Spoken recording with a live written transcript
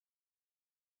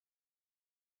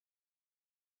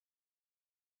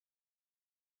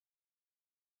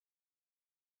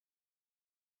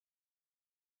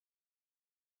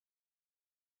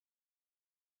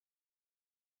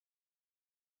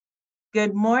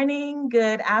Good morning,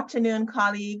 good afternoon,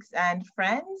 colleagues and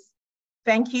friends.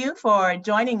 Thank you for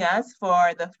joining us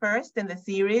for the first in the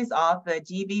series of the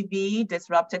GBV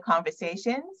Disruptor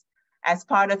Conversations as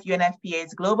part of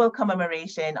UNFPA's global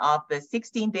commemoration of the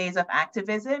 16 Days of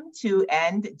Activism to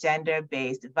End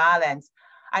Gender-Based Violence.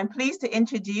 I'm pleased to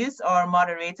introduce our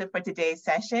moderator for today's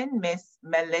session, Ms.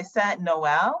 Melissa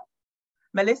Noel.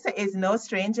 Melissa is no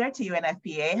stranger to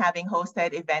UNFPA, having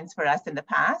hosted events for us in the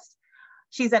past.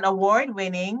 She's an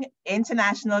award-winning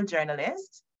international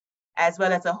journalist, as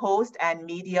well as a host and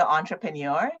media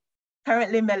entrepreneur.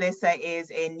 Currently, Melissa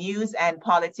is a news and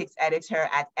politics editor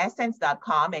at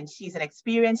Essence.com, and she's an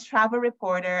experienced travel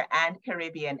reporter and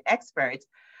Caribbean expert.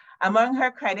 Among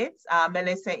her credits,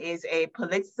 Melissa is a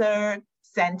Pulitzer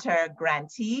Center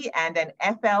grantee and an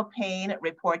FL Payne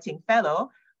Reporting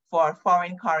Fellow for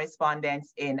foreign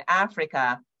correspondents in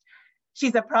Africa.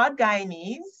 She's a proud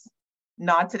Guyanese,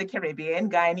 not to the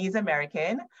Caribbean, Guyanese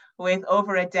American, with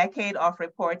over a decade of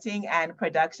reporting and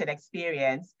production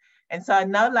experience. And so I'd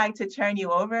now like to turn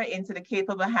you over into the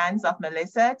capable hands of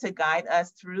Melissa to guide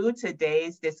us through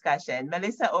today's discussion.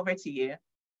 Melissa, over to you.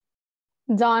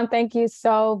 Dawn, thank you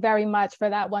so very much for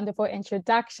that wonderful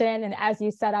introduction. And as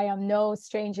you said, I am no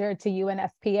stranger to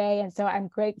UNFPA. And so I'm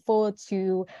grateful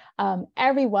to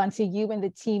everyone, to you and the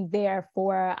team there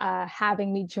for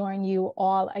having me join you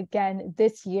all again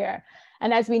this year.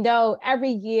 And as we know,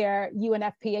 every year,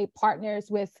 UNFPA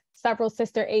partners with several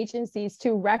sister agencies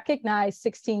to recognize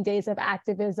 16 days of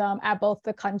activism at both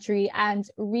the country and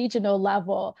regional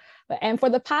level. And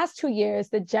for the past 2 years,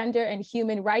 the Gender and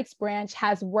Human Rights Branch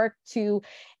has worked to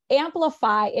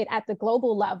amplify it at the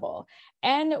global level.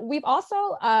 And we've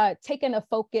also taken a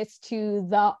focus to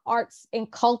the Arts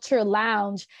and Culture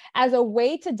Lounge as a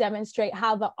way to demonstrate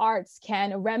how the arts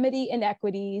can remedy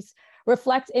inequities,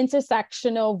 reflect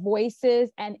intersectional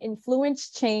voices, and influence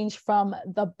change from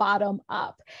the bottom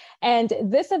up. And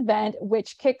this event,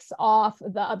 which kicks off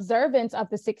the observance of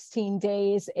the 16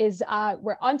 days, is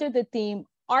we're under the theme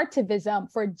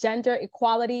Artivism for Gender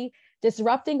Equality,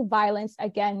 Disrupting Violence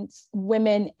Against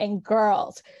Women and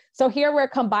Girls. So here we're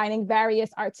combining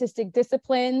various artistic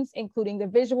disciplines, including the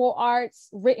visual arts,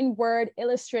 written word,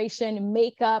 illustration,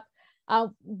 makeup,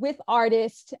 with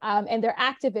artists and their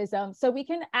activism, so we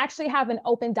can actually have an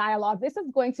open dialogue. This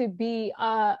is going to be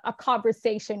a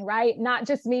conversation, right? Not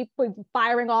just me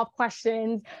firing off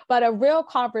questions, but a real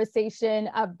conversation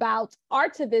about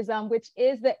artivism, which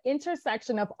is the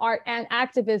intersection of art and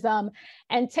activism,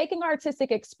 and taking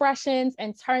artistic expressions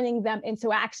and turning them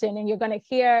into action. And you're going to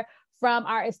hear from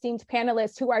our esteemed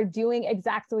panelists who are doing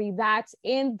exactly that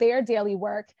in their daily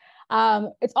work.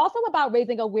 It's also about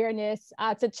raising awareness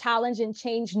to challenge and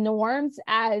change norms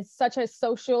such as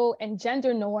social and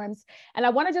gender norms. And I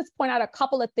want to just point out a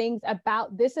couple of things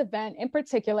about this event in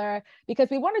particular, because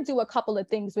we want to do a couple of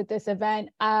things with this event.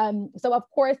 So of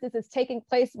course, this is taking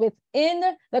place within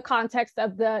the context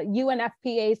of the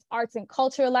UNFPA's Arts and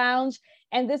Culture Lounge.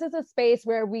 And this is a space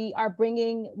where we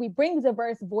bring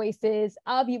diverse voices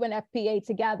of UNFPA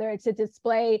together to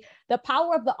display the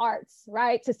power of the arts,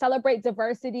 right? To celebrate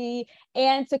diversity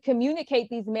and to communicate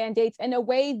these mandates in a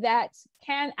way that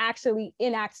can actually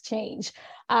enact change.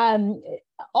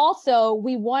 Also,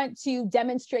 we want to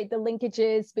demonstrate the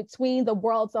linkages between the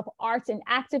worlds of arts and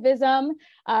activism,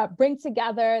 bring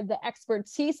together the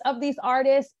expertise of these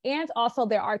artists and also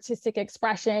their artistic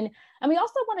expression. And we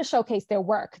also want to showcase their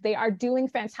work. They are doing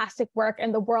fantastic work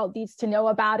and the world needs to know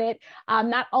about it,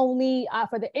 not only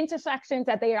for the intersections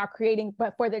that they are creating,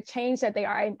 but for the change that they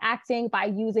are enacting by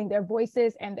using their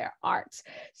voices and their art.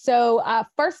 So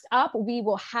first up, we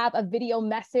will have a video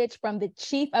message from the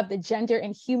Chief of the Gender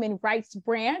and Human Rights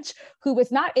Branch, who was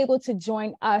not able to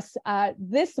join us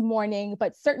this morning,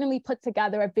 but certainly put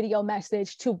together a video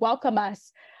message to welcome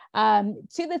us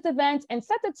to this event and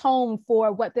set the tone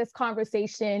for what this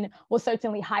conversation will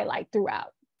certainly highlight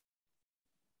throughout.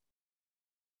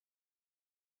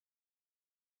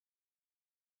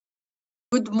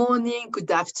 Good morning,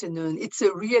 good afternoon. It's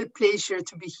a real pleasure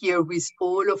to be here with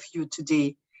all of you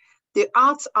today. The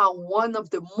arts are one of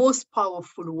the most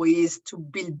powerful ways to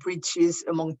build bridges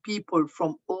among people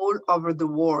from all over the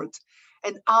world,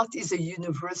 and art is a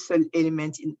universal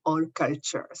element in all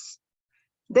cultures.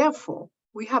 Therefore,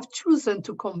 we have chosen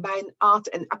to combine art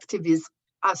and activism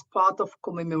as part of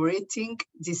commemorating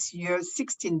this year's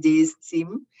 16 days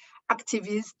theme,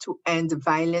 Activism to End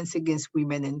Violence Against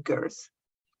Women and Girls.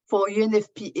 For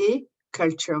UNFPA,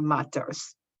 culture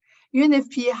matters.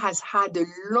 UNFPA has had a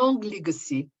long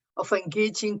legacy of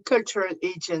engaging cultural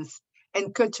agents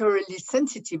and culturally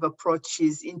sensitive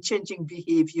approaches in changing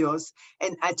behaviors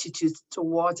and attitudes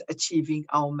towards achieving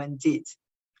our mandate.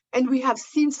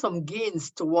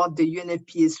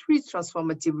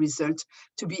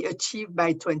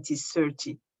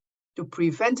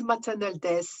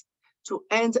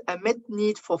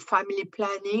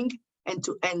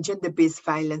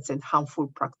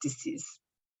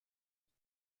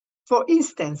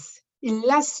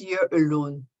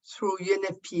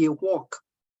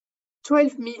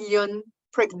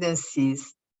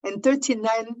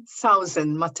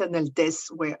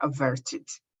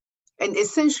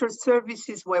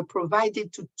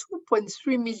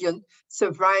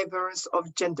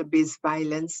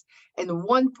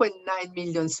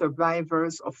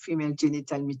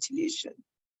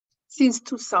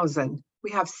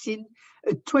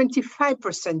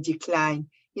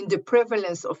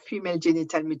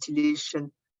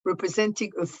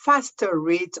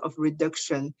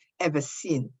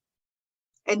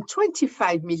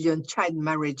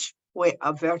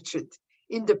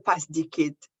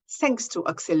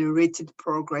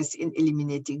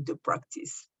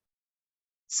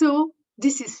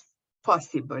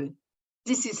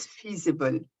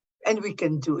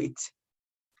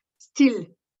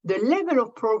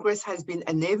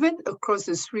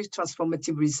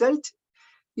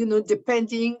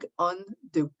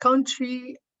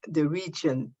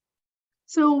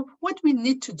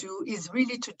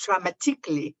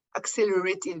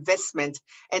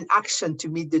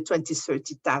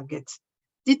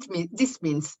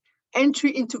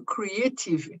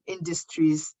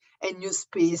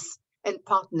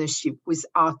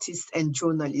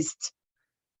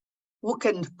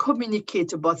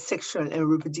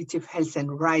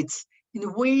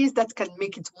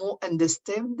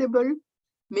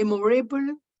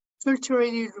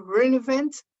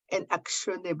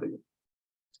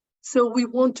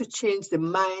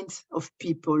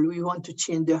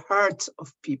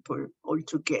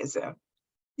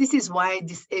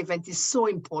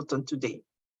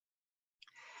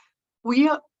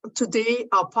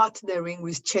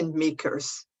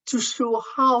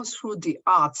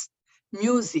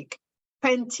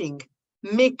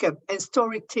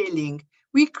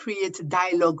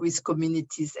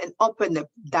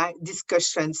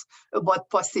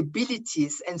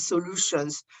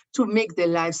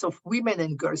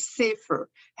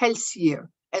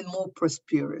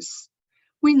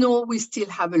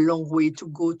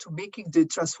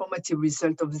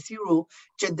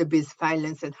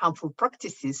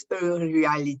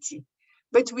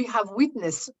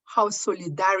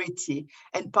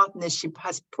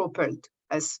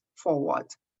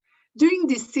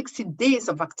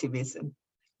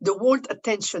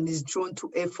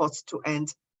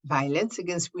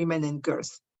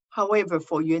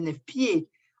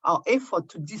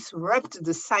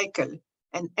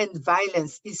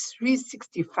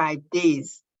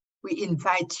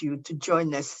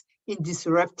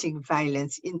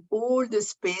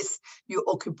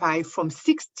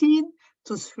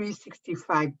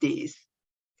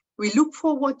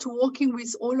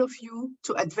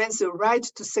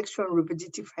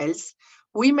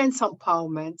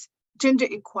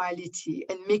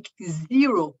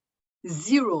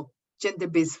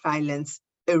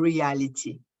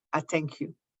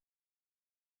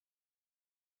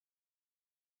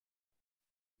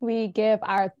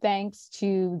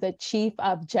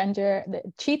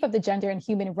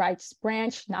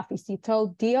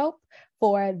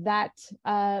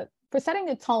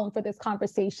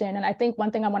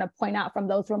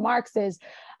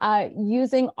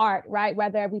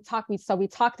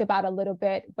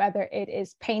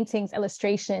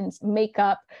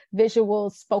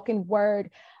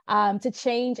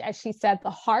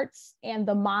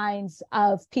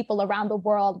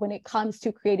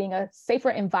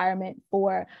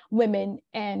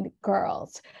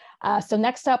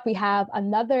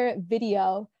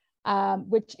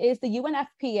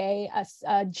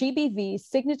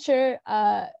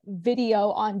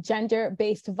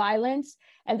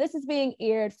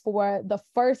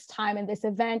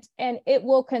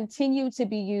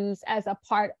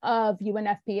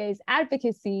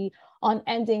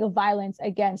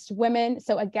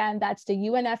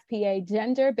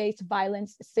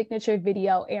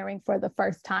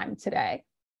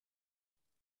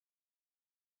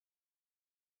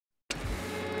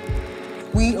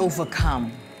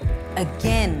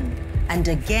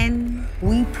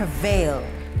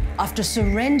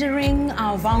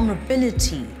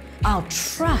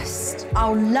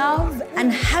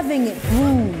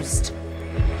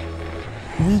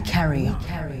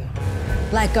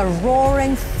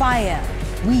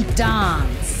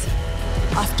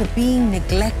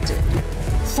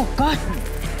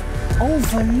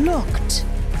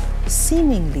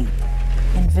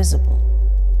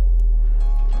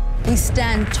 We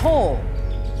stand tall.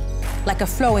 Like a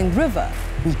flowing river,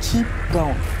 we keep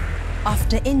going.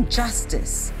 After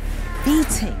injustice,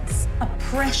 beatings,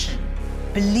 oppression,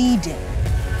 bleeding,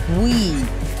 we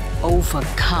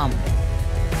overcome.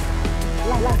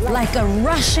 Like a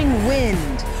rushing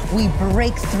wind, we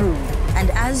break through.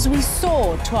 And as we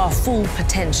soar to our full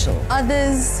potential,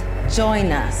 others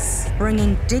join us,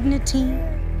 bringing dignity,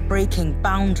 breaking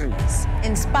boundaries,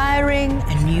 inspiring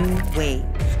a new wave.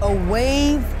 A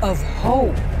wave of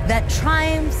hope that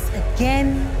triumphs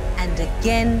again and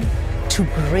again to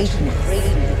greatness.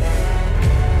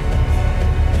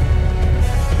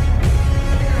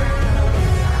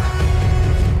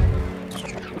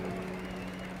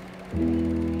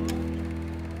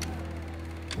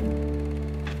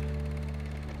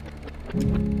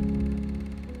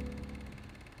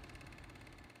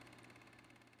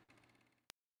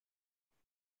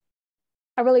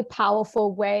 A really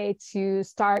powerful way to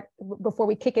start before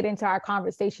we kick it into our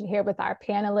conversation here with our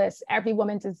panelists. Every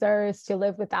woman deserves to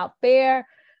live without fear,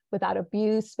 without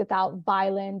abuse, without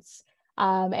violence.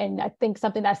 And I think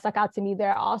something that stuck out to me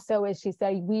there also is she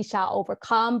said, we shall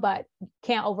overcome, but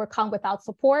can't overcome without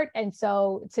support. And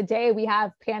so today we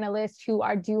have panelists who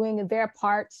are doing their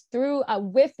parts through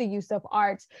with the use of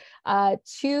art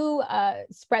to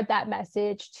spread that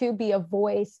message, to be a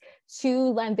voice, to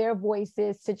lend their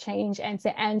voices to change and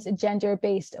to end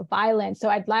gender-based violence. So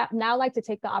I'd now like to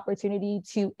take the opportunity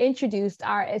to introduce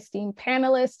our esteemed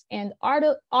panelists and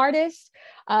artists,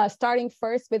 starting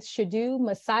first with Shudu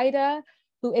Musida,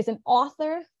 who is an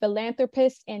author,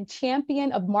 philanthropist, and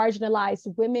champion of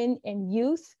marginalized women and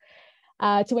youth.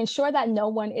 To ensure that no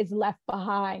one is left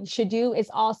behind. Shudu is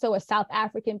also a South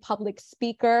African public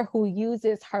speaker who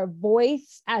uses her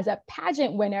voice as a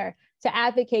pageant winner to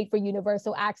advocate for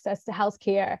universal access to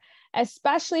healthcare,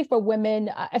 especially for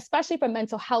women, especially for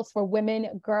mental health for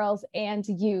women, girls, and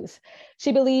youth.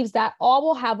 She believes that all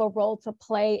will have a role to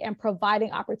play in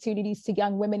providing opportunities to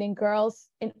young women and girls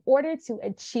in order to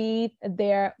achieve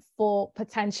their full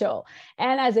potential.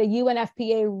 And as a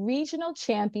UNFPA Regional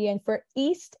Champion for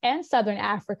East and Southern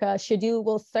Africa, Shudu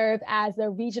will serve as the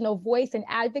regional voice and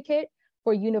advocate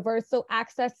for universal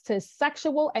access to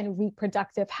sexual and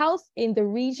reproductive health in the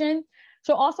region.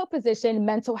 She'll also position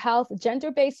mental health,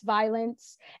 gender-based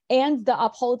violence, and the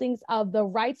upholdings of the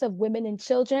rights of women and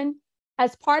children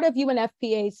as part of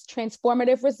UNFPA's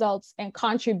transformative results and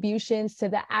contributions to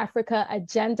the Africa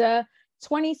Agenda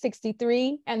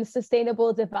 2063 and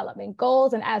Sustainable Development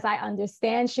Goals. And as I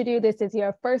understand, Shudu, this is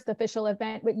your first official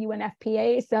event with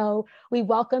UNFPA. So we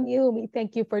welcome you and we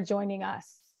thank you for joining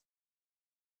us.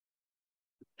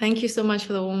 Thank you so much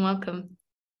for the warm welcome.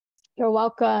 You're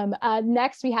welcome.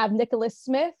 Next, we have Nikkolas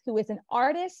Smith, who is an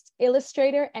artist,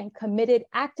 illustrator, and committed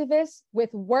activist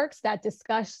with works that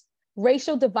discuss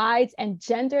racial divides and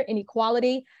gender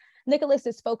inequality. Nikkolas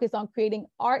is focused on creating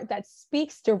art that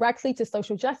speaks directly to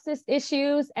social justice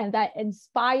issues and that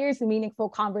inspires meaningful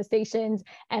conversations.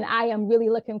 And I am really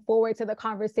looking forward to the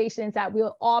conversations that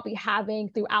we'll all be having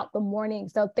throughout the morning.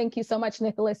 So thank you so much,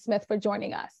 Nikkolas Smith, for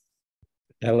joining us.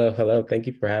 Hello, hello. Thank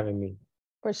you for having me.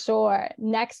 For sure.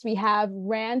 Next, we have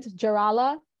Rand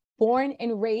Jarallah, born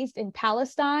and raised in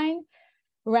Palestine.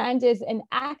 Rand is an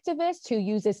activist who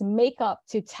uses makeup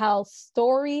to tell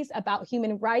stories about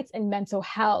human rights and mental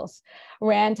health.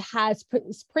 Rand has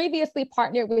previously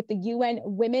partnered with the UN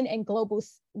Women and Global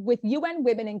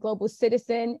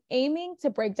Citizen, aiming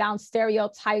to break down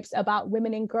stereotypes about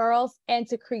women and girls and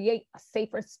to create a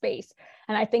safer space.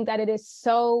 And I think that it is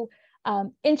so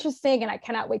interesting, and I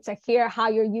cannot wait to hear how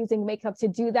you're using makeup to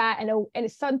do that. And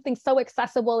it's something so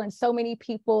accessible and so many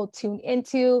people tune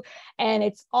into. And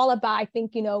it's all about, I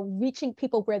think, reaching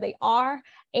people where they are.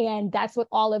 And that's what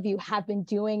all of you have been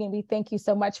doing. And we thank you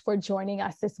so much for joining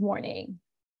us this morning.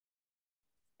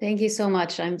 Thank you so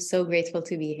much. I'm so grateful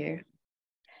to be here.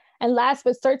 And last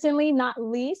but certainly not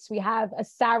least, we have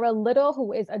Sarah Little,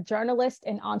 who is a journalist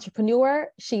and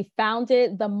entrepreneur. She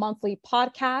founded the monthly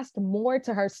podcast, More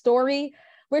to Her Story,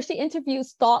 where she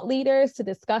interviews thought leaders to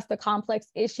discuss the complex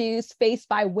issues faced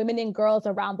by women and girls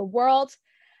around the world.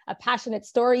 A passionate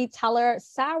storyteller,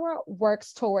 Sarah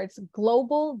works towards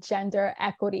global gender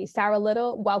equity. Sarah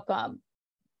Little, welcome.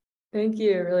 Thank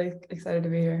you. Really excited to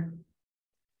be here.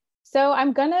 So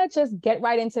I'm gonna just get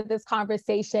right into this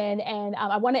conversation, and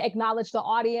I want to acknowledge the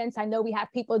audience. I know we have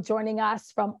people joining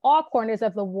us from all corners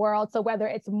of the world. So whether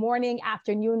it's morning,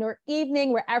 afternoon, or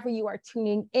evening, wherever you are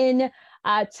tuning in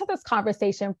to this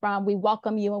conversation from, we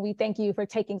welcome you and we thank you for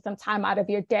taking some time out of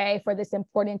your day for this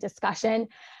important discussion.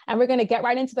 And we're gonna get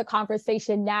right into the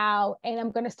conversation now. And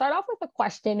I'm gonna start off with a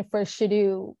question for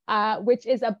Shudu, which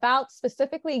is about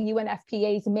specifically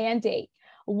UNFPA's mandate.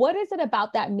 what is it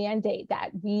about that mandate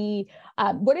that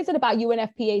what is it about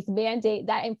UNFPA's mandate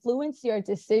that influenced your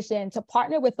decision to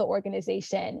partner with the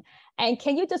organization? And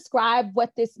can you describe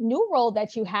what this new role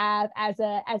that you have as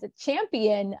a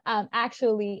champion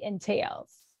actually entails?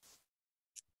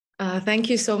 Thank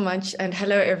you so much, and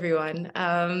hello everyone.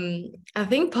 I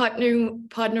think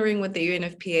partnering with the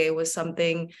UNFPA was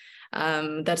something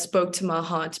that spoke to my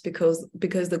heart because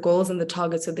the goals and the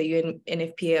targets of the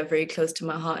UNFPA are very close to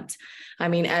my heart. I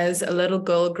mean, as a little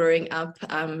girl growing up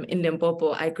in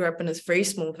Limpopo, I grew up in this very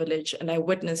small village, and I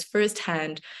witnessed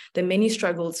firsthand the many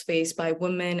struggles faced by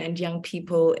women and young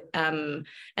people.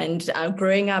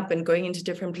 Growing up and going into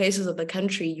different places of the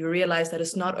country, you realize that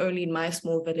it's not only in my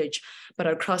small village, but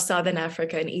across Southern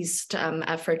Africa and East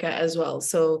Africa as well.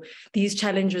 So these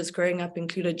challenges growing up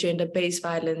included gender-based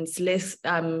violence,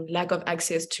 lack of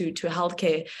access to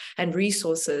healthcare and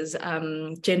resources,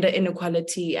 gender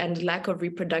inequality, and lack of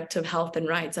reproductive health and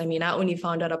rights. I mean, I only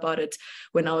found out about it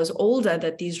when I was older,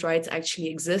 that these rights actually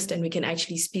exist and we can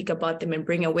actually speak about them and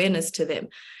bring awareness to them.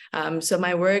 So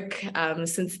my work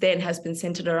since then has been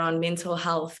centered around mental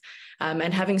health.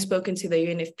 And having spoken to the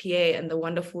UNFPA and the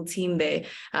wonderful team there,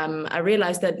 I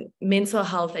realized that mental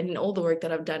health, and in all the work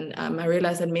that I've done, I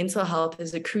realized that mental health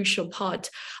is a crucial part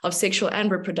of sexual and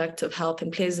reproductive health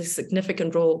and plays a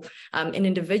significant role in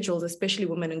individuals, especially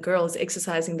women and girls,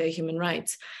 exercising their human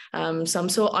rights. So I'm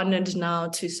so honored now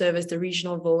to serve as the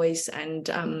regional voice and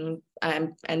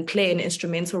play an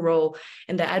instrumental role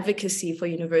in the advocacy for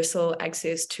universal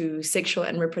access to sexual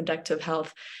and reproductive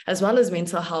health, as well as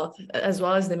mental health, as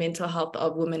well as the mental health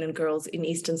of women and girls in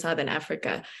East and Southern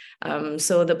Africa.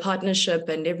 So the partnership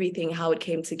and everything, how it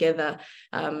came together,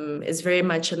 is very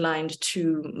much aligned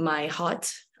to my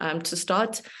heart to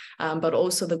start, but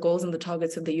also the goals and the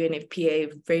targets of the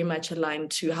UNFPA very much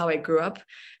aligned to how I grew up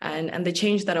and the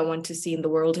change that I want to see in the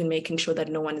world and making sure that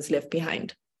no one is left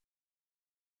behind.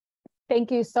 Thank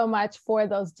you so much for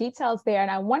those details there. And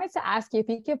I wanted to ask you if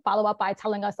you could follow up by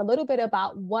telling us a little bit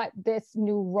about what this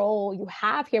new role you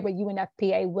have here with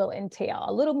UNFPA will entail,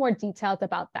 a little more details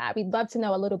about that. We'd love to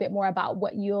know a little bit more about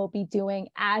what you'll be doing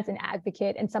as an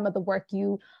advocate and some of the work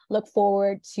you look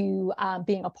forward to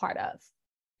being a part of.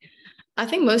 I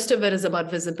think most of it is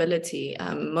about visibility.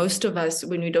 Most of us,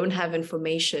 when we don't have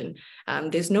information,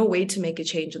 there's no way to make a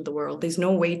change in the world. There's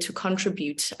no way to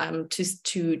contribute to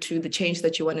the change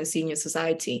that you want to see in your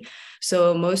society.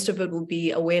 So most of it will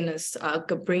be awareness,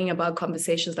 bringing about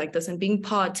conversations like this and being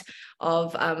part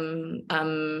of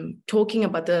talking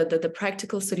about the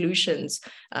practical solutions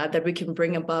that we can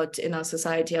bring about in our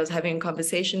society. I was having a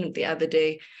conversation the other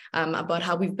day about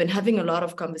how we've been having a lot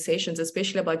of conversations,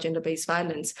 especially about gender-based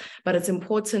violence, but it's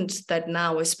important that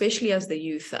now, especially as the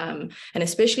youth and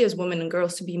especially as women and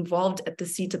girls, to be involved at the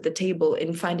seat at the table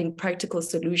in finding practical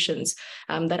solutions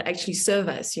that actually serve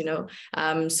us, you know.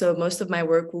 So most of my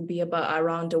work will be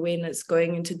around awareness,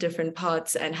 going into different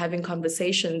parts and having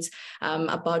conversations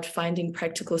about finding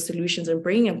practical solutions and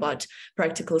bringing about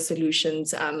practical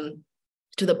solutions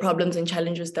to the problems and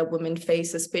challenges that women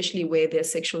face, especially where their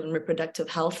sexual and reproductive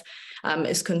health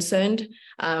is concerned,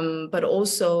 but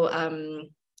also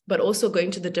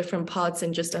going to the different parts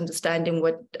and just understanding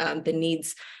what the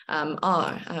needs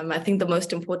are. I think the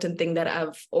most important thing that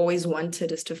I've always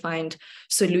wanted is to find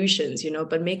solutions, you know,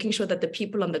 but making sure that the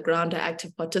people on the ground are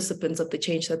active participants of the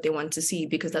change that they want to see,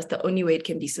 because that's the only way it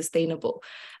can be sustainable.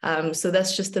 So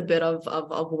that's just a bit of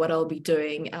what I'll be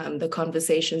doing, the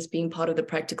conversations, being part of the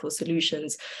practical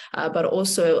solutions, but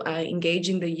also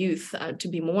engaging the youth to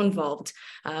be more involved,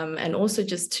 and also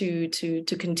just to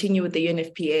continue with the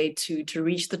UNFPA to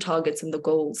reach the targets and the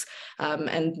goals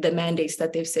and the mandates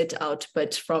that they've set out,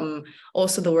 but from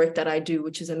also the work that I do,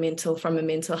 which is from a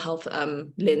mental health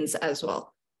lens as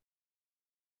well.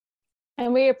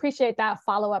 And we appreciate that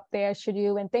follow-up there,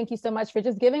 Shudu. And thank you so much for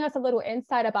just giving us a little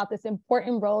insight about this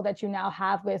important role that you now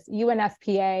have with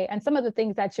UNFPA and some of the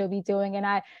things that you'll be doing. And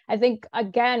I think,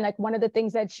 again, like one of the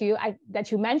things that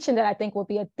you mentioned that I think will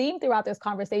be a theme throughout this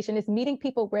conversation is meeting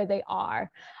people where they are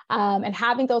and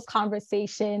having those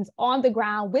conversations on the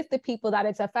ground with the people that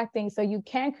it's affecting so you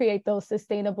can create those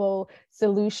sustainable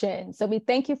solutions. So we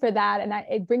thank you for that. And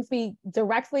it brings me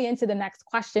directly into the next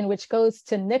question, which goes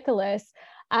to Nikkolas.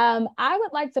 I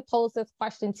would like to pose this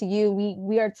question to you.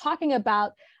 We are talking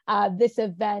about this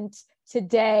event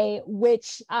today,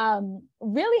 which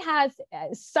really has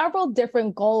several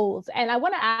different goals. And I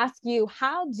want to ask you,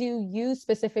 how do you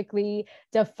specifically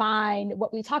define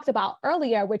what we talked about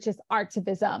earlier, which is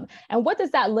Artivism? And what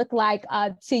does that look like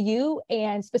to you,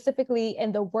 and specifically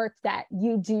in the work that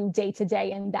you do day to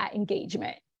day in that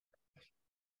engagement?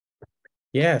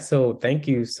 Yeah, so thank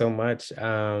you so much.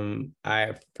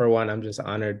 For one, I'm just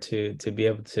honored to be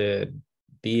able to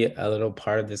be a little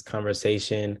part of this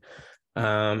conversation.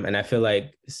 And I feel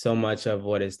like so much of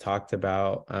what is talked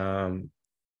about,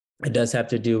 it does have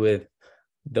to do with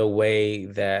the way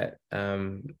that,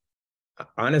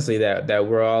 honestly, that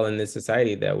we're all in this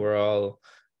society, that we're all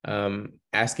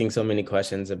asking so many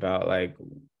questions about, like,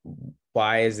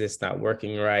 why is this not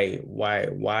working right? Why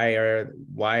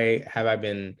have I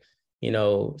been,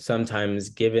 sometimes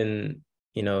given,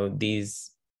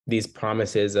 these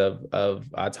promises of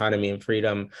autonomy and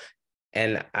freedom,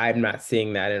 and I'm not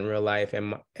seeing that in real life.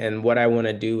 And what I want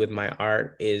to do with my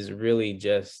art is really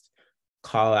just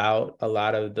call out a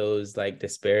lot of those, like,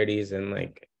 disparities, and,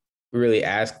 like, really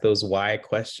ask those why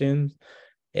questions.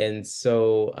 And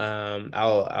so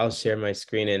I'll share my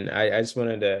screen, and I just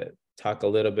wanted to talk a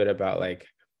little bit about, like,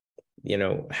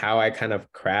 how I kind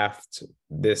of craft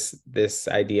this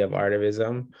idea of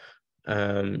artivism.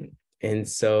 And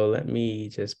so let me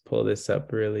just pull this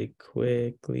up really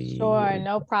quickly. Sure,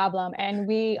 no problem. And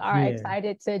we are Yeah.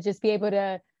 excited to just be able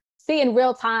to see in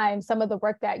real time some of the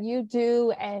work that you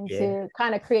do, and to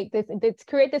kind of create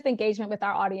this engagement with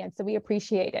our audience. So we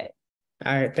appreciate it.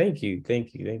 All right, thank you.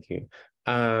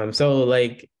 So,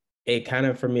 like,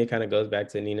 for me, it kind of goes back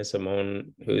to Nina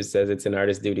Simone, who says it's an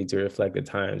artist's duty to reflect the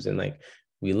times. And, like,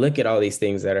 we look at all these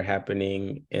things that are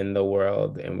happening in the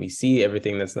world, and we see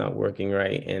everything that's not working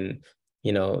right. And,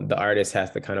 the artist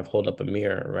has to kind of hold up a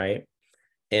mirror, right?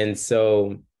 And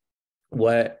so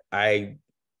what I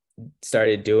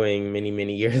started doing many,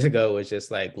 many years ago was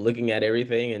just, like, looking at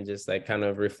everything and just, like, kind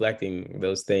of reflecting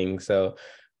those things. So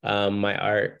my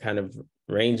art kind of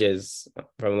ranges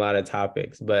from a lot of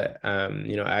topics, but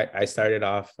I started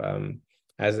off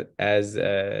as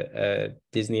a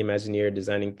Disney Imagineer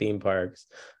designing theme parks,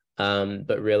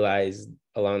 but realized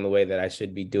along the way that I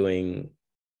should be doing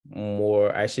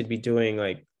more. I should be doing,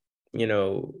 like,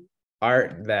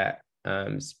 art that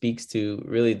speaks to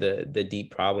really the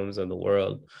deep problems of the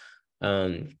world.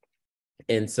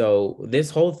 And so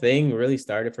this whole thing really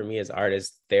started for me as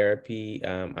artist therapy.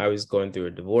 I was going through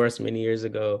a divorce many years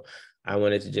ago. I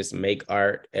wanted to just make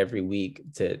art every week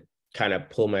to kind of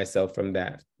pull myself from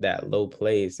that low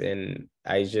place. And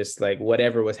I just, like,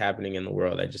 whatever was happening in the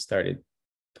world, I just started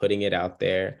putting it out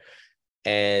there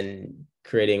and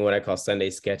creating what I call Sunday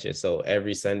sketches. So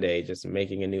every Sunday, just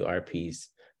making a new art piece,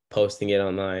 posting it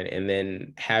online, and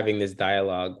then having this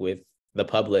dialogue with the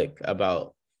public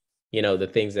about, the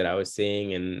things that I was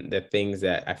seeing and the things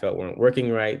that I felt weren't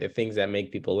working right, the things that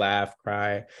make people laugh,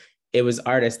 cry. It was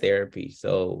artist therapy.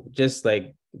 So just,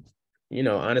 like,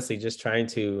 honestly, just trying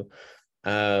to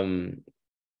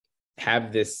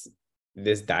have this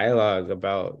dialogue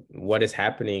about what is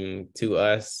happening to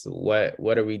us,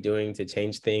 what are we doing to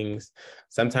change things.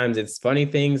 Sometimes it's funny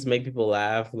things make people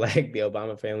laugh, like the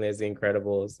Obama family as The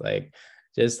Incredibles, like,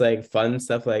 just, like, fun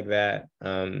stuff like that.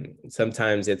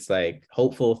 Sometimes it's, like,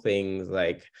 hopeful things,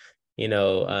 like,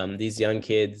 these young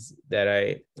kids that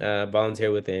I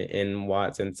volunteer with in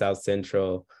Watts in South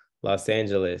Central Los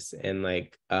Angeles, and,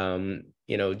 like,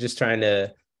 just trying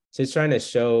to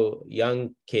show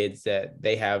young kids that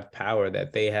they have power,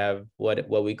 that they have what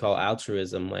we call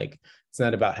altruism. Like, it's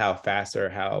not about how fast or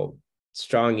how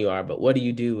strong you are, but what do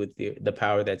you do with the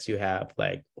power that you have?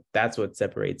 Like, that's what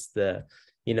separates the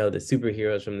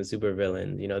superheroes from the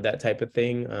supervillains, that type of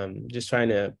thing. Just trying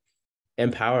to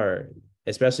empower,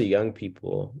 especially young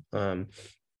people,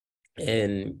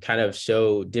 and kind of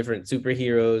show different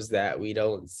superheroes that we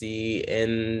don't see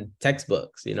in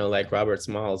textbooks, like Robert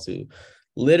Smalls, who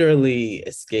literally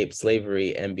escaped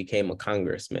slavery and became a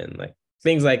congressman, like,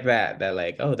 things like that,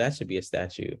 like, oh, that should be a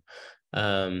statue.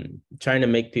 Trying to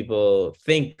make people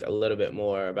think a little bit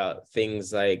more about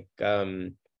things like,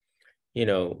 not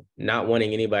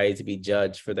wanting anybody to be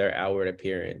judged for their outward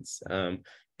appearance.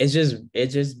 It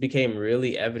just became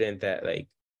really evident that, like,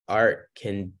 art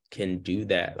can do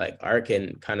that. Like, art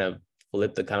can kind of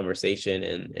flip the conversation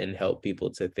and help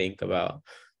people to think about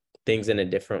things in a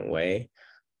different way.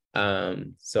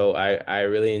 So I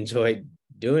really enjoyed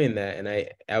doing that, and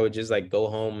I would just, like, go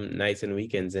home nights and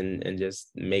weekends and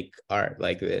just make art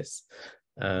like this.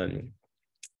 And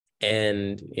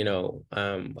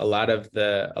a lot of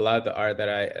the art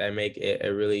that I make, it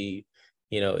really,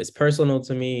 is personal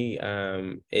to me.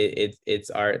 It's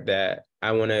art that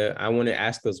I want to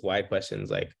ask those why questions,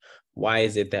 like, why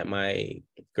is it that my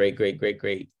great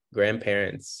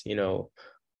grandparents,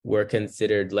 were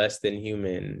considered less than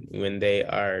human when they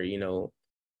are,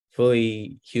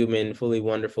 fully human, fully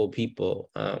wonderful people?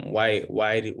 Why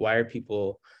are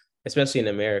people, especially in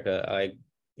America, like,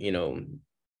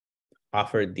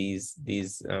 offered these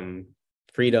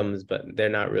freedoms, but they're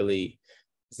not really,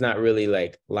 it's not really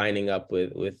like lining up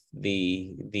with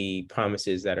the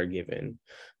promises that are given.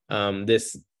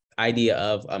 This idea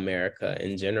of America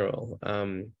in general,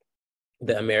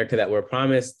 the America that we're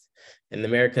promised and the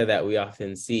America that we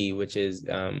often see, which is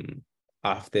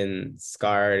often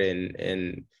scarred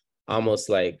and almost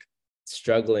like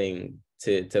struggling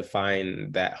to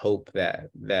find that hope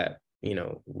that you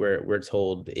know we're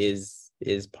told is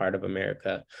part of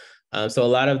America. So a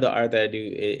lot of the art that I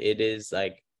do, it is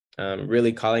like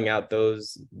really calling out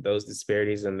those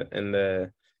disparities and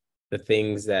the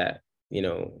things that, you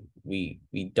know, we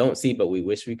don't see but we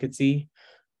wish we could see.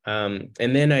 And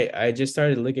then I just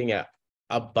started looking at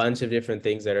a bunch of different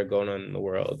things that are going on in the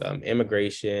world,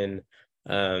 immigration,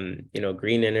 you know,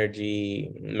 green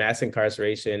energy, mass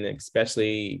incarceration,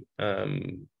 especially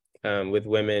with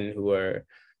women who are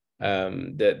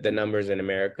the numbers in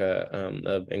America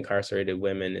of incarcerated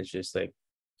women is just like,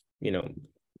 you know,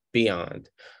 beyond.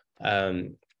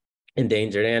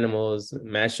 Endangered animals,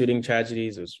 mass shooting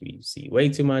tragedies, which we see way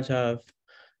too much of,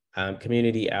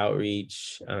 community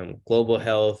outreach, global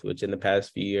health, which in the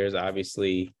past few years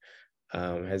obviously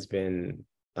has been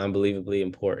unbelievably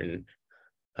important,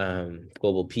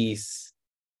 global peace,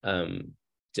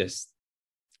 just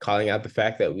calling out the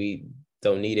fact that we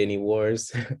don't need any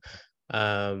wars.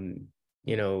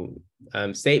 You know,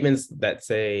 statements that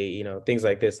say, you know, things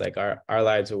like this, like our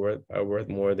lives are worth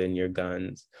more than your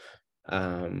guns.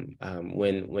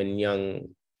 When young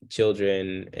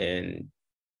children and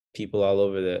people all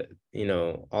over the, you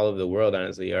know, all over the world,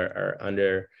 honestly, are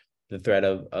under the threat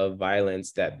of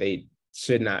violence that they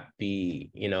should not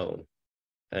be, you know,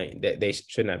 that they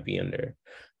should not be under.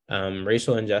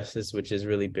 Racial injustice, which is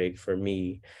really big for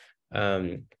me.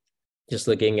 Just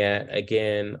looking at,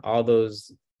 again, all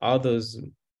those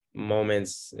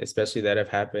moments, especially that have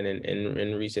happened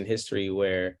in recent history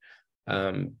where,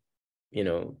 you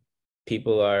know,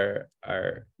 people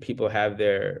have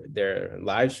their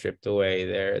lives stripped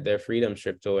away, their freedom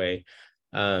stripped away,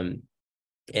 and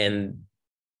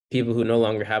people who no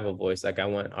longer have a voice. Like, I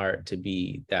want art to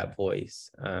be that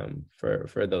voice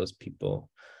for those people.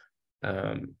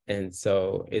 And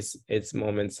so it's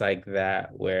moments like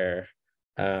that where,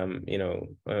 you know,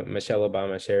 Michelle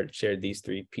Obama shared these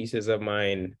 3 pieces of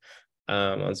mine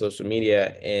on social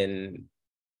media, and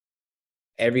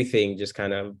everything just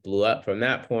kind of blew up from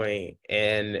that point.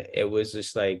 And it was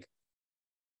just like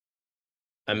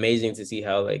amazing to see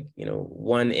how, like, you know,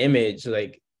 one image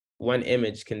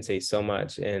can say so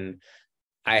much. And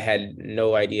I had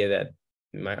no idea that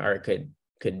my art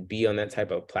could be on that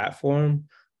type of platform.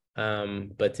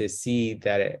 But to see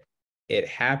that it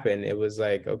happened, it was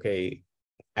like, okay,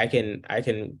 I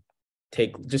can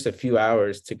take just a few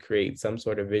hours to create some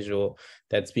sort of visual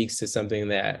that speaks to something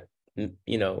that,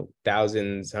 you know,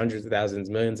 thousands, hundreds of thousands,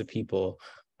 millions of people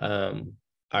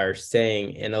are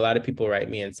saying. And a lot of people write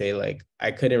me and say, like,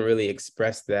 I couldn't really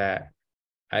express that.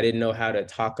 I didn't know how to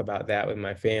talk about that with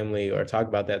my family or talk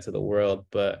about that to the world,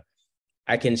 but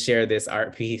I can share this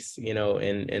art piece, you know,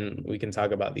 and we can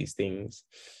talk about these things.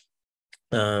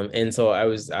 And so I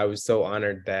was so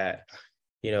honored that,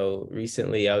 you know,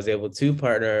 recently I was able to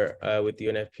partner with the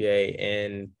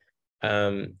UNFPA,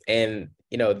 and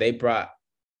you know, they brought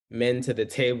men to the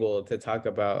table to talk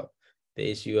about the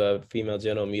issue of female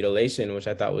genital mutilation, which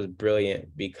I thought was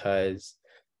brilliant, because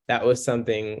that was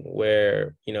something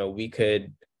where, you know, we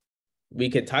could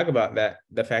talk about that,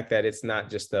 the fact that it's not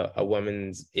just a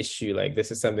woman's issue. Like, this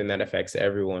is something that affects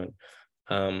everyone.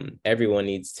 Everyone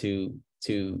needs to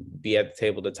be at the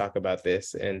table to talk about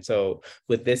this. And so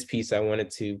with this piece, I wanted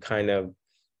to kind of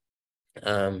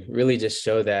really just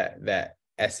show that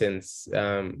essence,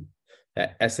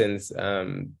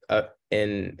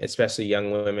 in especially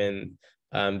young women,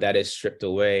 that is stripped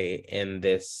away in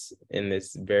this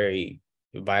very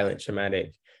violent,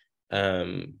 traumatic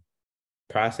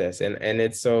process. And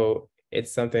it's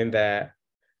something that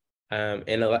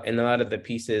in a lot of the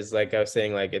pieces, like I was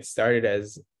saying, like, it started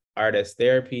as art as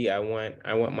therapy. I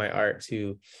want my art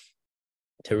to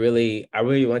really, I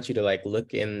really want you to, like,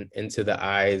 look into the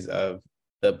eyes of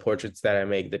the portraits that I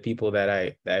make, the people that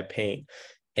I paint,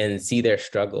 and see their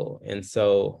struggle. And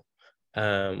so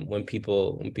when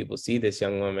people see this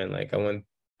young woman, like,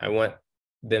 I want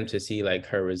them to see, like,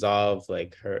 her resolve,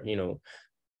 like, her, you know,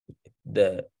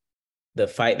 the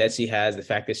fight that she has, the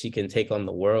fact that she can take on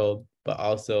the world, but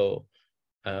also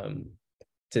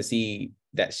to see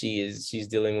that she's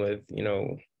dealing with, you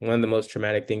know, one of the most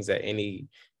traumatic things that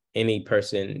any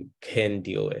person can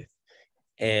deal with.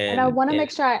 And I want to make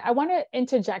sure I want to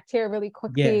interject here really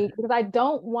quickly, because I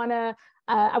don't want to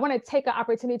I want to take an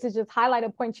opportunity to just highlight a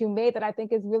point you made that I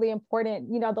think is really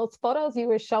important. You know, those photos you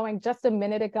were showing just a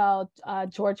minute ago,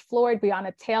 George Floyd,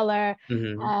 Breonna Taylor,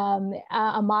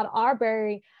 Ahmaud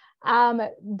Arbery,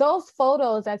 those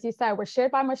photos, as you said, were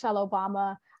shared by Michelle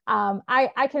Obama.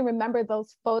 I can remember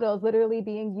those photos literally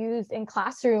being used in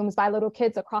classrooms by little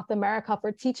kids across America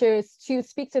for teachers to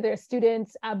speak to their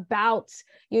students about,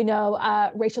 you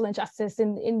know, racial injustice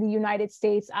in the United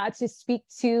States, to speak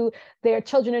to their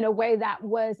children in a way that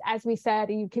was, as we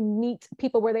said, you can meet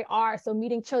people where they are. So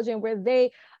meeting children where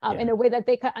they, in a way that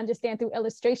they could understand through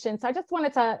illustration. So I just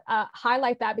wanted to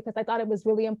highlight that because I thought it was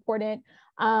really important.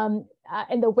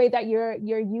 In the way that you're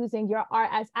using your art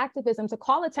as activism to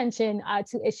call attention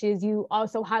to issues. You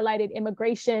also highlighted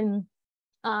immigration,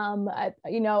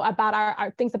 you know, about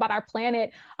our things about our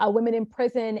planet, women in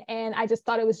prison. And I just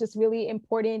thought it was just really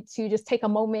important to just take a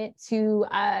moment to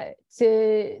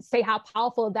say how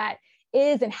powerful that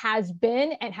is and has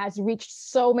been and has reached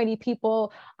so many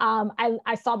people.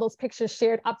 I saw those pictures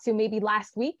shared up to maybe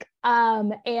last week.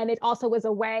 And it also was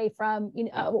a way from, you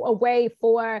know, a way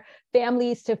for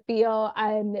families to feel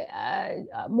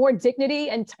more dignity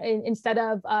and instead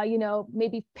of, you know,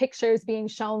 maybe pictures being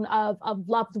shown of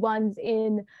loved ones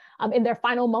in their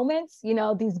final moments. You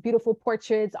know, these beautiful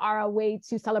portraits are a way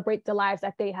to celebrate the lives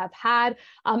that they have had,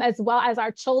 as well as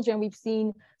our children. We've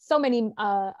seen so many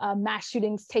mass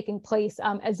shootings taking place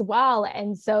as well.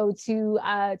 And so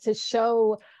to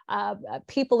show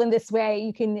people in this way,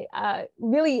 you can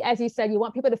really, as you said, you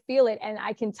want people to feel it. And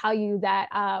I can tell you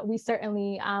that we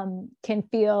certainly can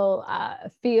feel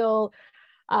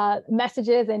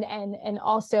messages and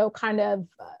also kind of,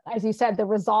 as you said, the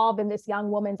resolve in this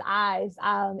young woman's eyes.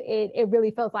 It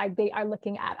really feels like they are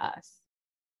looking at us.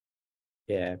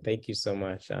 Yeah, thank you so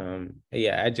much.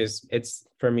 Yeah, it's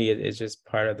for me, it's just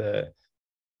part of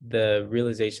the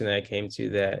realization that I came to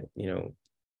that, you know,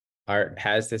 art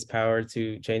has this power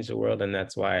to change the world, and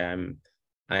that's why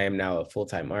I am now a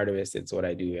full-time artivist. It's what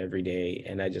I do every day,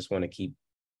 and I just want to keep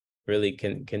really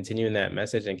continuing that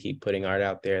message and keep putting art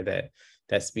out there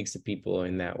that speaks to people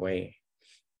in that way.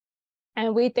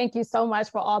 And we thank you so much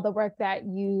for all the work that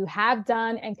you have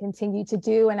done and continue to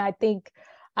do. And I think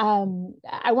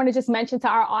I want to just mention to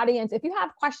our audience, if you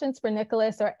have questions for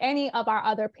Nikkolas or any of our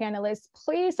other panelists,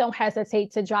 please don't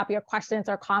hesitate to drop your questions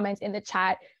or comments in the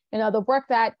chat. You know, the work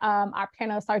that our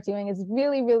panelists are doing is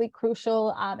really, really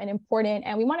crucial and important.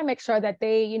 And we want to make sure that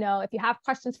they, you know, if you have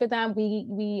questions for them,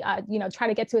 we you know, try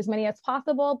to get to as many as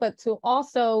possible, but to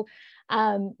also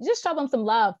just show them some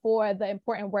love for the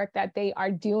important work that they are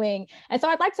doing. And so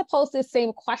I'd like to pose this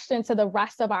same question to the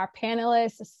rest of our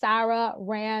panelists, Sarah,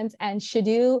 Rand, and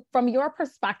Shudu. From your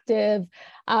perspective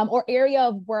or area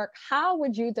of work, how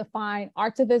would you define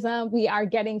artivism? We are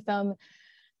getting some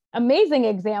amazing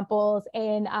examples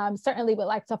and certainly would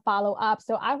like to follow up.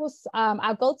 So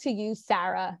I'll go to you,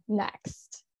 Sarah,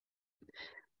 next.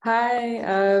 Hi,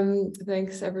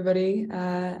 thanks everybody,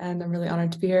 and I'm really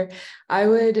honored to be here. I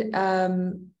would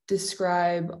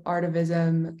describe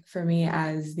artivism for me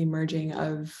as the merging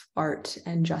of art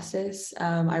and justice.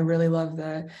 I really love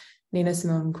the Nina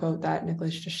Simone quote that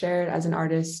Nikkolas just shared. As an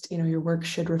artist, you know, your work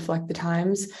should reflect the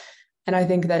times. And I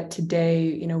think that today,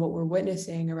 you know, what we're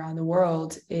witnessing around the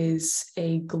world is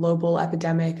a global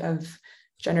epidemic of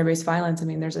gender-based violence. I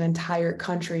mean, there's an entire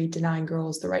country denying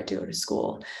girls the right to go to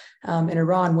school. In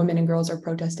Iran, women and girls are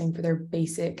protesting for their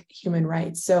basic human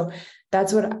rights. So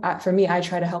that's what, for me, I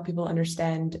try to help people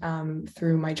understand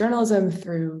through my journalism,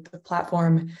 through the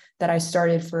platform that I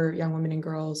started for young women and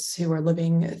girls who are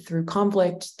living through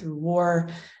conflict, through war,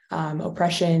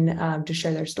 oppression, to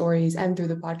share their stories, and through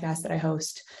the podcast that I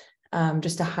host.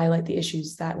 Just to highlight the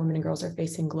issues that women and girls are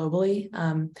facing globally.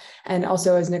 And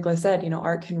also, as Nikkolas said, you know,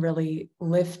 art can really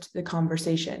lift the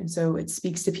conversation. So it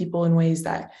speaks to people in ways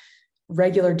that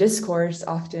regular discourse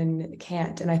often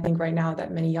can't. And I think right now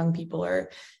that many young people are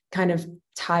kind of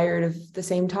tired of the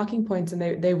same talking points, and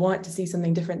they want to see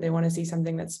something different. They want to see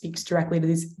something that speaks directly to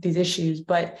these issues,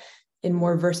 but in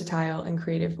more versatile and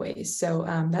creative ways. So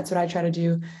that's what I try to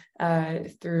do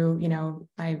through, you know,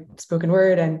 my spoken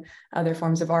word and other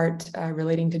forms of art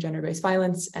relating to gender-based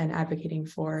violence and advocating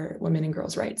for women and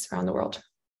girls' rights around the world.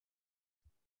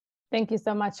 Thank you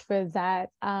so much for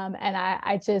that. And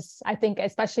I think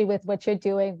especially with what you're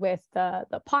doing with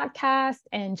the podcast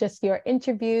and just your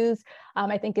interviews,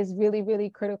 I think is really, really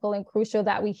critical and crucial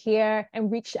that we hear and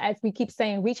reach, as we keep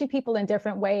saying, reaching people in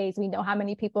different ways. We know how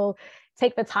many people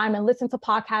take the time and listen to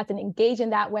podcasts and engage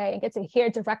in that way and get to hear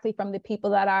directly from the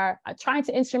people that are trying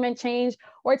to instrument change,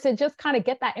 or to just kind of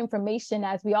get that information,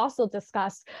 as we also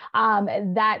discussed,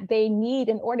 that they need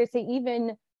in order to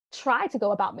even try to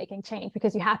go about making change,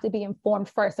 because you have to be informed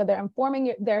first. So they're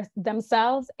informing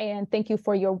themselves, and thank you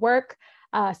for your work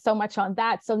so much on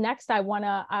that. So next I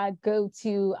wanna go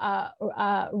to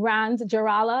Rand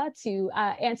Jarallah to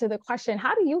answer the question,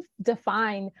 how do you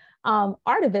define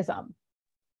artivism?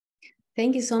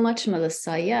 Thank you so much,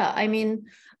 Melissa. Yeah, I mean,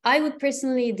 I would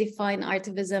personally define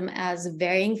artivism as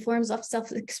varying forms of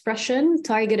self-expression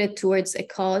targeted towards a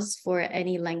cause for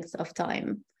any length of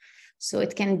time. So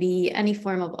it can be any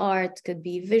form of art, could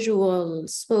be visual,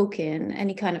 spoken,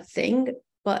 any kind of thing.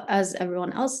 But as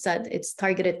everyone else said, it's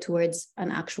targeted towards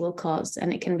an actual cause,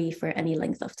 and it can be for any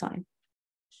length of time.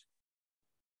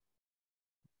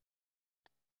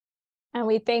 And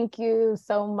we thank you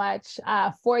so much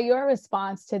for your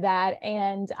response to that.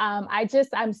 And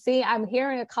I'm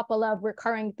hearing a couple of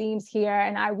recurring themes here,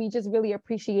 and we just really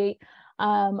appreciate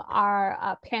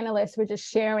our panelists were just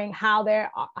sharing how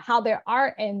their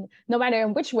art, and no matter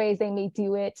in which ways they may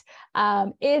do it,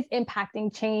 is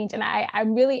impacting change. And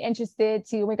I'm really interested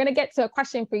to, we're going to get to a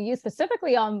question for you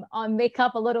specifically on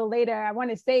makeup a little later. I want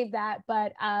to save that,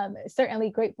 but certainly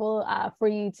grateful for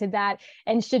you to that.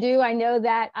 And Shudu, I know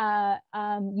that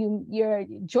you're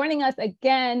joining us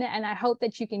again, and I hope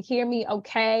that you can hear me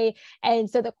okay. And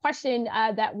so the question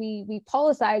that we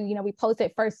posed, we posed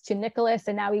it first to Nikkolas,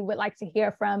 and now we would like to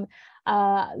hear from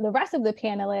the rest of the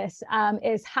panelists,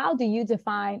 is how do you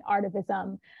define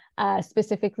artivism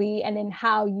specifically, and then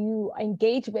how you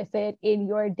engage with it in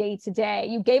your day-to-day?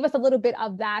 You gave us a little bit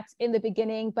of that in the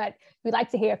beginning, but we'd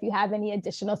like to hear if you have any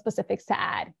additional specifics to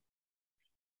add.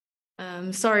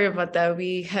 Sorry about that.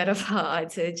 We had a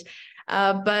outage.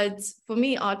 But for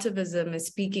me, artivism is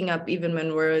speaking up even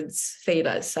when words fail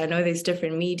us. I know there's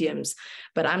different mediums,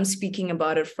 but I'm speaking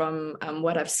about it from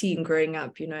what I've seen growing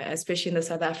up, especially in the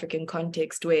South African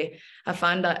context, where I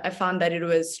found that it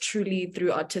was truly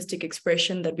through artistic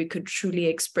expression that we could truly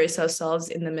express ourselves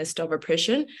in the midst of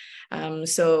oppression.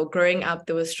 So growing up,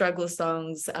 there were struggle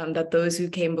songs that those who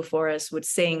came before us would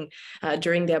sing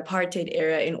during the apartheid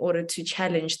era in order to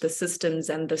challenge the systems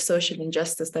and the social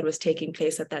injustice that was taking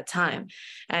place at that time.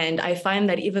 And I find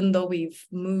that even though we've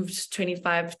moved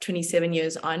 25, 27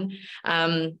 years on,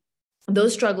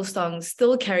 those struggle songs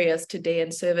still carry us today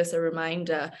and serve as a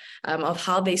reminder of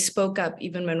how they spoke up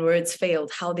even when words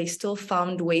failed, how they still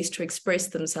found ways to express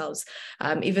themselves,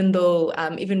 even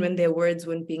when their words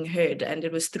weren't being heard. And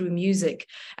it was through music,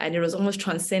 and it was almost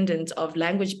transcendent of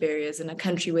language barriers in a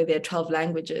country where there are 12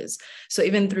 languages. So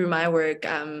even through my work,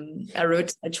 I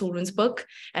wrote a children's book,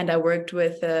 and I worked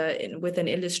with an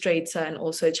illustrator and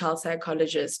also a child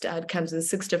psychologist. It comes in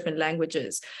 6 different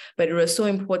languages, but it was so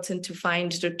important to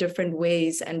find the different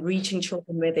ways and reaching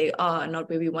children where they are, not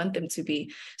where we want them to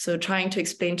be. So trying to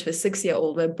explain to a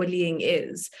 6-year-old what bullying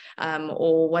is,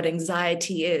 or what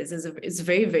anxiety is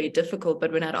very, very difficult.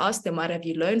 But when I'd ask them, what have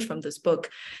you learned from this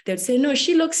book? They'd say, no,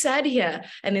 she looks sad here.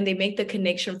 And then they make the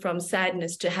connection from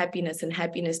sadness to happiness and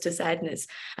happiness to sadness.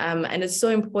 And it's so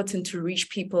important to reach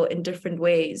people in different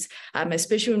ways,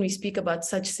 especially when we speak about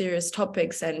such serious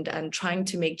topics and trying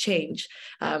to make change.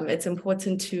 It's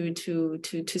important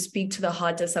to speak to the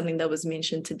heart as something that was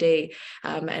mentioned today,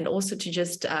 and also to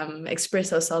just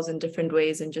express ourselves in different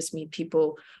ways and just meet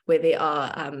people where they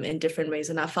are in different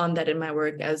ways. And I found that in my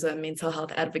work as a mental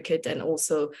health advocate, and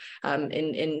also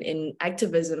in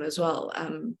activism as well,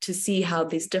 to see how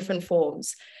these different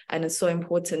forms, and it's so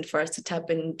important for us to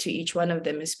tap into each one of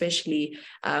them, especially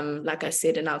like I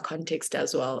said, in our context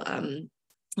as well. And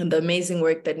the amazing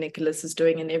work that Nikkolas is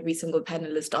doing, and every single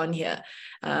panelist on here,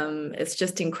 it's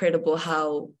just incredible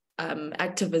how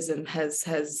activism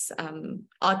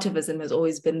artivism has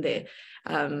always been there,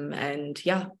 and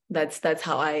yeah, that's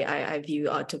how I view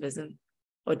artivism,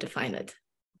 or define it.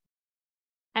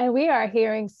 And we are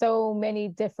hearing so many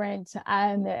different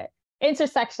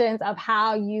intersections of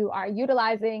how you are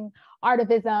utilizing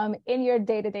artivism in your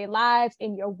day-to-day lives,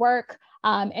 in your work,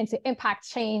 and to impact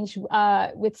change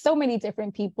with so many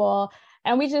different people.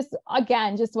 And we just want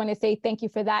to say thank you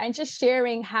for that, and just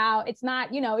sharing how it's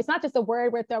not just a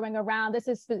word we're throwing around. This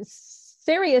is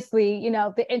seriously,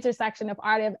 the intersection of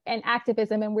art and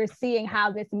activism, and we're seeing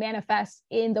how this manifests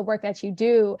in the work that you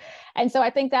do. And so I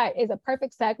think that is a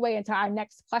perfect segue into our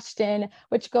next question,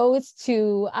 which goes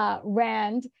to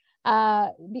Rand.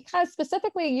 Because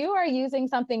specifically you are using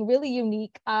something really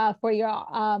unique for your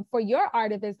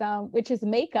artivism, which is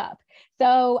makeup.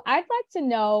 So I'd like to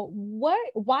know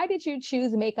why did you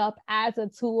choose makeup as a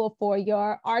tool for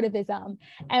your artivism,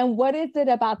 and what is it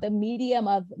about the medium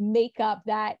of makeup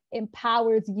that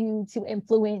empowers you to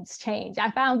influence change?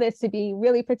 I found this to be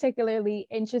really particularly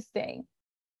interesting.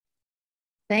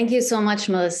 Thank you so much,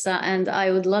 Melissa. And I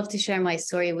would love to share my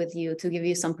story with you to give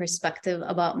you some perspective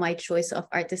about my choice of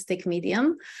artistic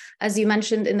medium. As you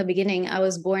mentioned in the beginning, I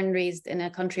was born and raised in a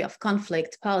country of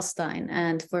conflict, Palestine.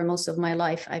 And for most of my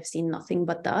life, I've seen nothing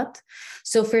but that.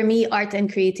 So for me, art and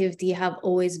creativity have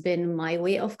always been my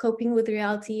way of coping with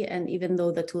reality. And even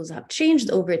though the tools have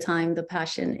changed over time, the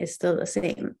passion is still the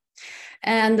same.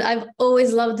 And I've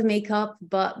always loved makeup,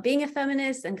 but being a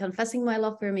feminist and confessing my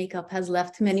love for makeup has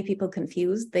left many people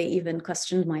confused. They even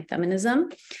questioned my feminism.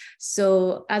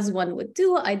 So as one would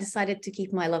do, I decided to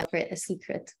keep my love for it a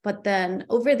secret. But then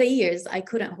over the years, I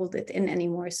couldn't hold it in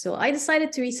anymore. So I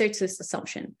decided to research this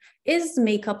assumption. Is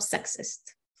makeup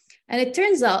sexist? And it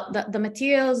turns out that the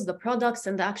materials, the products,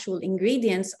 and the actual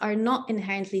ingredients are not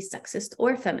inherently sexist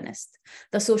or feminist.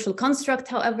 The social construct,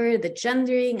 however, the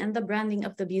gendering and the branding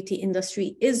of the beauty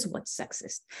industry is what's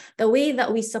sexist. The way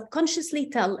that we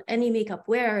subconsciously tell any makeup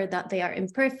wearer that they are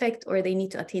imperfect or they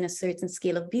need to attain a certain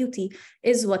scale of beauty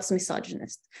is what's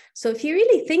misogynist. So if you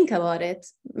really think about it,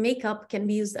 makeup can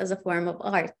be used as a form of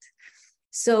art.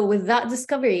 So with that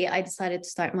discovery, I decided to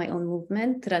start my own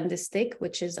movement, Trendistic,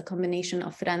 which is a combination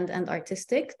of trend and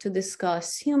artistic, to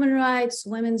discuss human rights,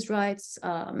 women's rights,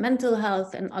 mental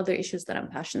health, and other issues that I'm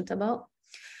passionate about.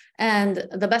 And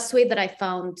the best way that I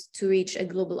found to reach a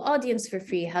global audience for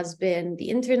free has been the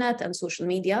internet and social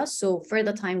media. So for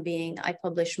the time being, I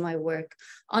publish my work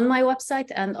on my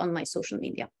website and on my social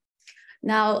media.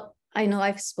 Now, I know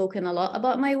I've spoken a lot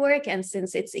about my work, and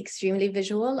since it's extremely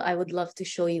visual, I would love to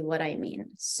show you what I mean.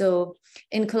 So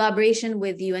in collaboration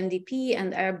with UNDP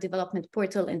and Arab Development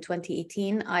Portal in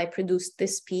 2018, I produced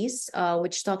this piece,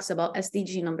 which talks about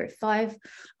SDG number 5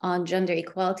 on gender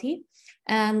equality.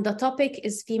 And the topic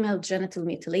is female genital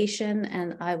mutilation,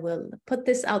 and I will put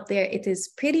this out there. It is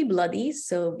pretty bloody,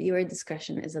 so viewer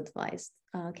discretion is advised.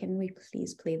 Can we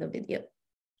please play the video?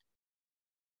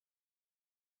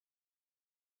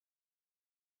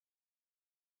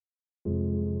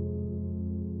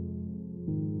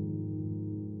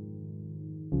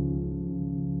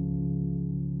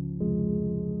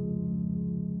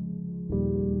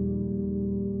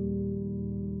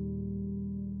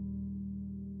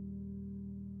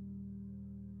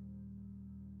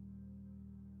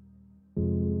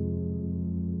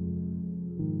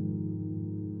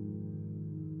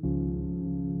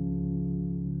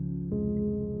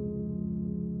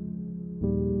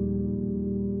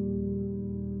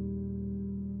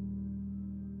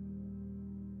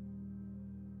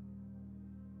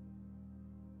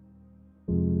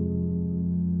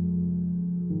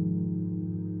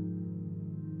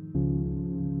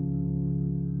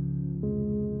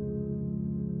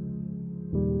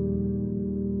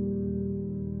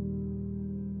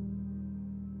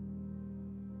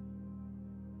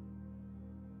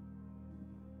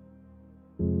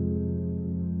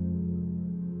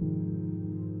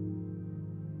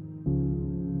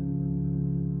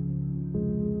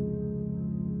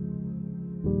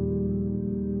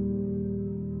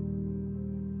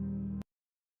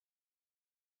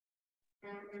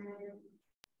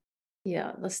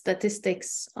 Yeah, the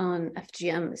statistics on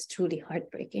FGM is truly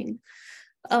heartbreaking.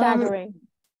 Staggering.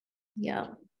 Yeah.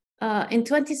 In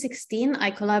 2016,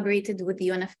 I collaborated with the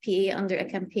UNFPA under a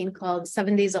campaign called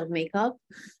 7 Days of Makeup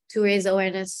to raise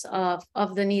awareness of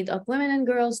the need of women and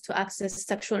girls to access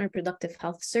sexual and reproductive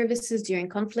health services during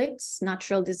conflicts,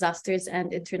 natural disasters,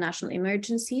 and international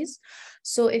emergencies.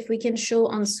 So if we can show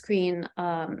on screen,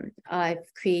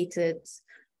 I've created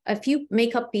a few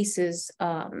makeup pieces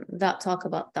that talk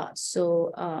about that.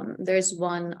 So there's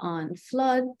one on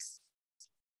flood.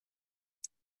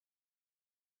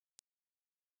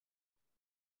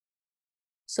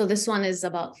 So this one is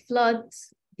about flood.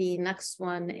 The next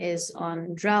one is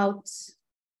on drought.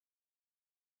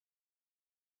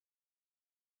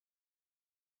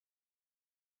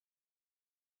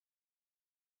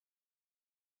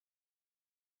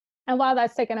 And while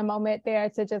that's taking a moment there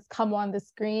to just come on the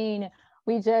screen,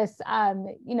 we just,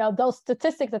 you know, those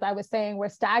statistics that I was saying were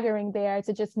staggering there,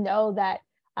 to just know that,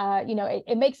 you know,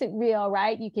 it makes it real,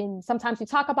 right? You can, sometimes you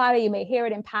talk about it, you may hear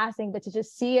it in passing, but to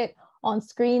just see it on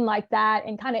screen like that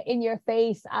and kind of in your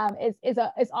face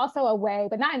is also a way,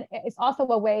 but not, it's also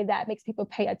a way that makes people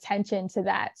pay attention to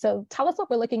that. So tell us what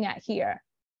we're looking at here.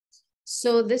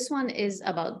 So this one is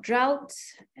about drought,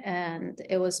 and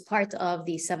it was part of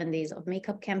the 7 Days of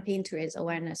Makeup campaign to raise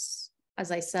awareness, as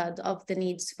I said, of the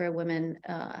needs for women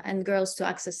and girls to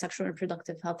access sexual and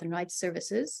reproductive health and rights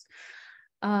services.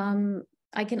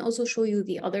 I can also show you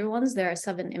the other ones. There are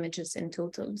 7 images in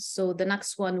total. So the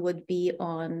next one would be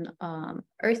on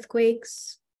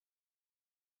earthquakes.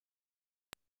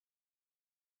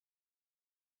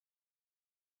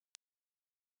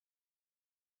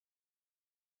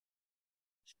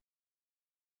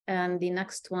 And the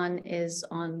next one is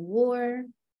on war.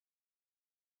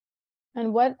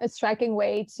 And what a striking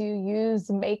way to use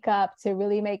makeup to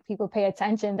really make people pay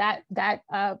attention. That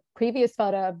previous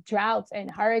photo of droughts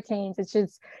and hurricanes, it's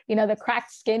just, you know, the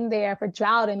cracked skin there for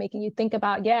drought and making you think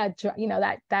about, you know,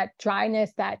 that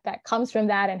dryness that comes from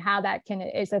that and how that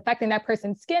is affecting that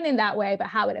person's skin in that way, but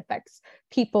how it affects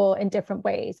people in different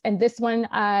ways. And this one,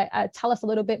 tell us a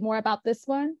little bit more about this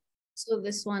one. So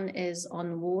this one is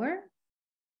on war.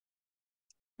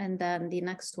 And then the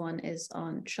next one is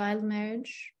on child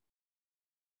marriage.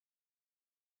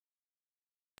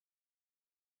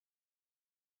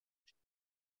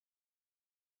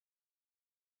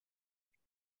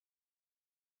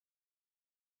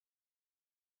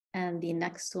 And the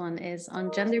next one is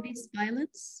on gender-based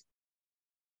violence.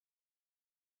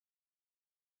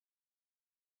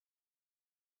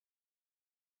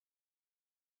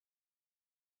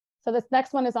 So this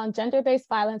next one is on gender-based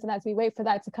violence. And as we wait for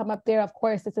that to come up there, of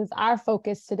course, this is our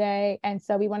focus today. And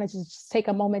so we want to just take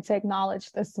a moment to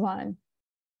acknowledge this one.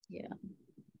 Yeah.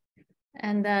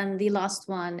 And then the last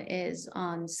one is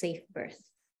on safe birth.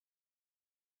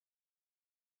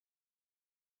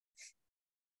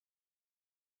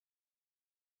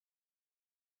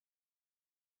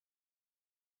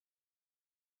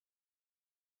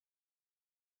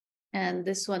 And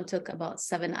this one took about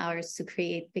 7 hours to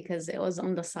create because it was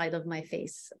on the side of my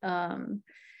face.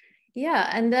 Yeah,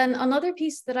 and then another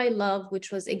piece that I love,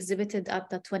 which was exhibited at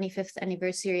the 25th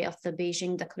anniversary of the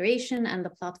Beijing Declaration and the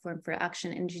Platform for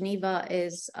Action in Geneva,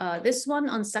 is this one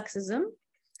on sexism.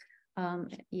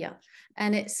 Yeah,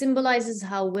 and it symbolizes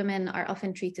how women are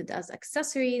often treated as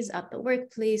accessories at the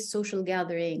workplace, social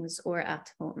gatherings, or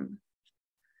at home.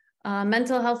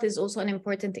 Mental health is also an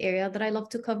important area that I love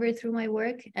to cover through my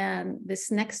work. And this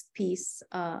next piece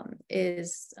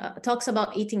talks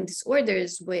about eating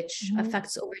disorders, which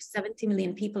affects over 70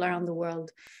 million people around the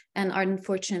world. And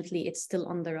unfortunately, it's still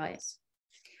on the rise.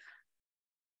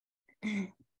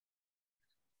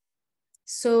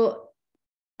 So,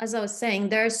 as I was saying,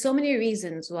 there are so many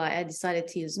reasons why I decided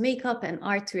to use makeup and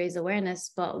art to raise awareness.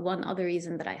 But one other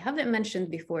reason that I haven't mentioned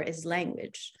before is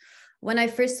language. When I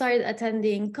first started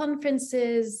attending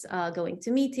conferences, going to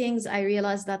meetings, I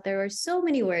realized that there were so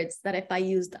many words that if I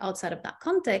used outside of that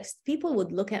context, people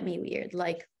would look at me weird,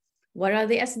 like, what are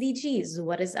the SDGs?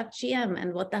 What is FGM?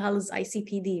 And what the hell is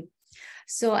ICPD?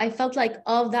 So I felt like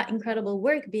all of that incredible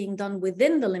work being done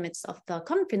within the limits of the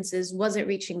conferences wasn't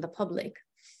reaching the public.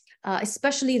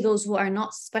 Especially those who are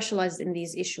not specialized in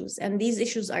these issues. And these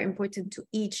issues are important to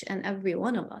each and every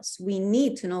one of us. We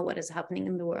need to know what is happening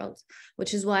in the world,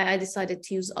 which is why I decided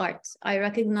to use art. I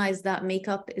recognize that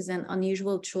makeup is an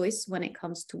unusual choice when it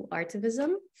comes to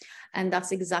artivism. And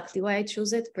that's exactly why I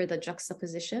chose it, for the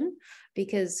juxtaposition,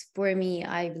 because for me,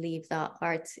 I believe that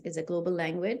art is a global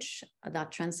language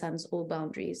that transcends all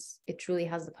boundaries. It truly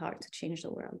has the power to change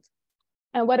the world.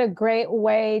 And what a great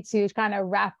way to kind of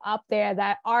wrap up there,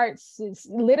 that art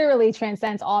literally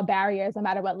transcends all barriers, no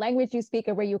matter what language you speak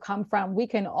or where you come from. We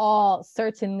can all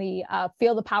certainly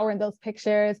feel the power in those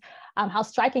pictures, how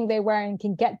striking they were, and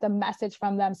can get the message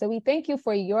from them. So we thank you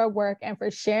for your work and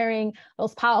for sharing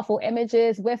those powerful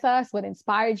images with us, what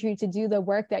inspired you to do the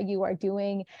work that you are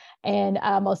doing. And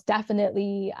most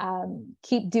definitely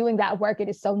keep doing that work. It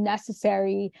is so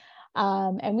necessary.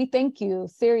 And we thank you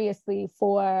seriously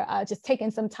for just taking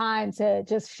some time to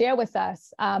just share with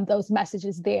us those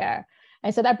messages there.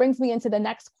 And so that brings me into the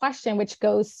next question, which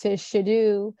goes to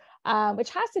Shudu, which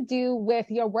has to do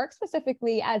with your work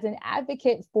specifically as an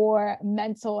advocate for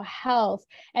mental health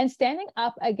and standing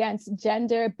up against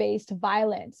gender-based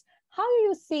violence. How do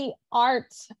you see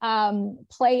art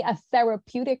play a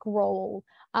therapeutic role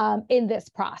in this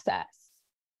process?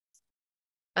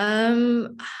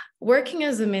 Working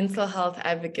as a mental health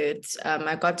advocate,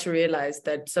 I got to realize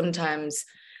that sometimes,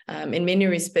 in many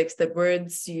respects, the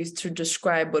words used to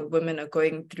describe what women are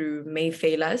going through may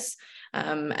fail us.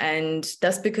 And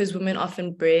that's because women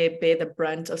often bear the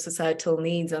brunt of societal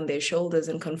needs on their shoulders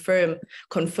and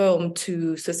conform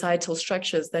to societal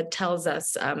structures that tells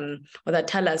us, or that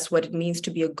tell us what it means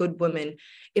to be a good woman,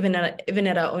 even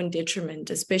at our own detriment,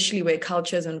 especially where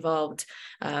culture is involved,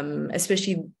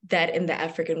 especially that in the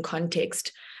African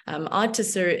context. Art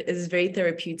is very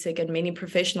therapeutic, and many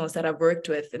professionals that I've worked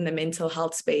with in the mental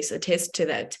health space attest to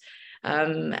that.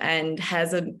 And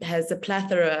has a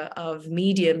plethora of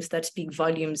mediums that speak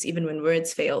volumes even when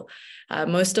words fail.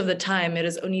 Most of the time, it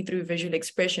is only through visual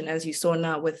expression, as you saw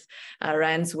now with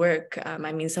Rand's work.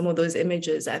 I mean, some of those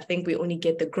images, I think we only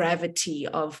get the gravity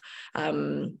of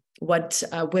what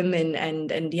women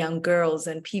and young girls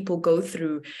and people go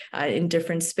through in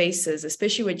different spaces,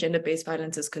 especially where gender-based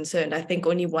violence is concerned. I think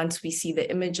only once we see the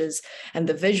images and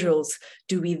the visuals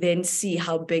do we then see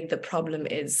how big the problem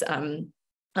is.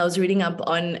 I was reading up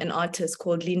on an artist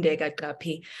called Linde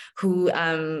Gagapi, who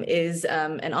is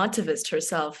an artivist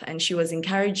herself, and she was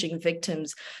encouraging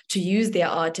victims to use their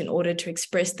art in order to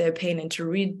express their pain and to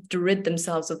rid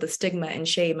themselves of the stigma and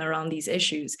shame around these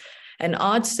issues. And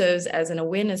art serves as an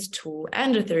awareness tool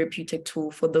and a therapeutic tool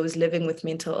for those living with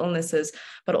mental illnesses,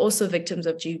 but also victims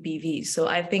of GBV. So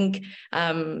I think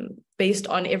based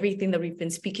on everything that we've been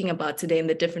speaking about today and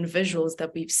the different visuals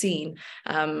that we've seen,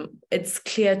 it's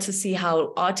clear to see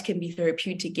how art can be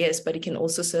therapeutic, yes, but it can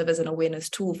also serve as an awareness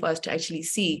tool for us to actually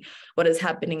see what is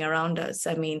happening around us.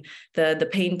 I mean, the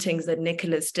paintings that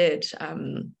Nikkolas did,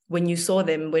 when you saw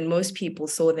them, when most people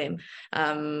saw them,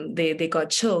 they got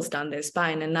chills down their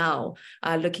spine. And now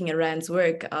looking at Rand's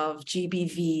work of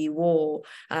GBV, war,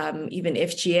 even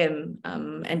FGM,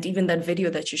 and even that video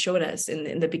that you showed us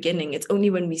in the beginning, it's only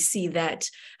when we see that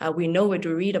we know it,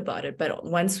 we read about it, but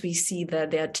once we see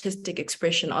the artistic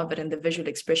expression of it and the visual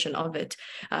expression of it,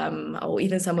 or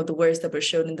even some of the words that were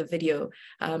shown in the video,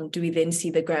 do we then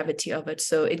see the gravity of it?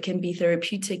 So it can be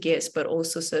therapeutic, yes, but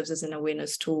also serves as an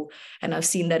awareness tool. And I've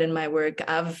seen that in my work.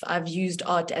 I've used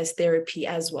art as therapy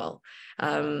as well.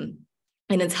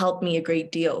 And it's helped me a great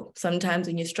deal. Sometimes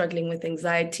when you're struggling with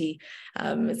anxiety,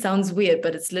 it sounds weird,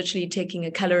 but it's literally taking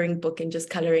a coloring book and just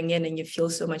coloring in, and you feel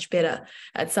so much better.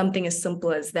 At something as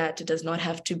simple as that. It does not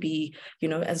have to be,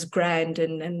 as grand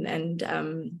and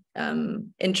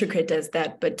intricate as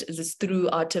that, but it's through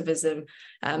artivism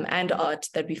and art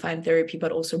that we find therapy,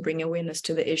 but also bring awareness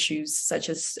to the issues such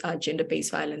as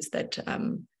gender-based violence that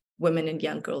women and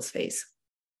young girls face.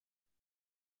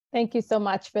 Thank you so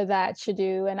much for that,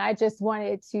 Shudu. And I just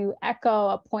wanted to echo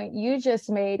a point you just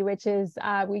made, which is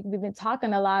we've been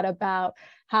talking a lot about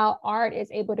how art is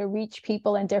able to reach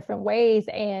people in different ways.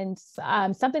 And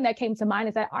something that came to mind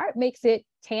is that art makes it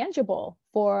tangible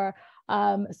for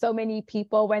so many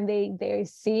people when they're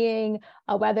seeing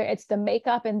whether it's the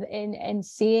makeup and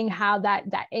seeing how that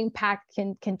impact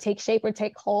can take shape or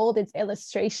take hold. It's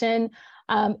illustration.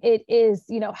 It is,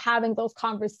 having those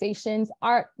conversations.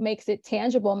 Art makes it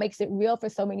tangible, makes it real for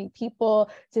so many people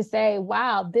to say,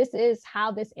 wow, this is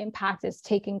how this impact is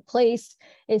taking place.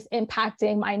 It's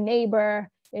impacting my neighbor.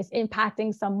 It's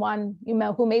impacting someone,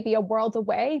 who may be a world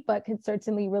away, but can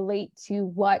certainly relate to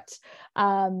what,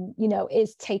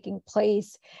 is taking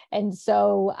place. And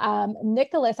so,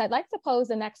 Nikkolas, I'd like to pose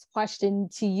the next question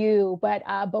to you, but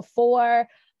before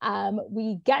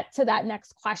we get to that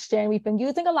next question, we've been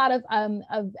using a lot of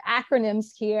acronyms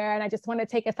here, and I just want to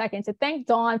take a second to thank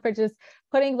Dawn for just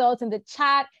putting those in the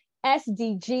chat.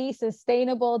 SDG,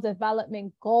 Sustainable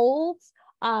Development Goals,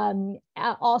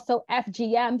 also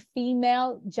FGM,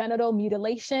 Female Genital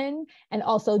Mutilation, and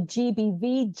also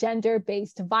GBV,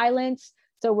 Gender-Based Violence.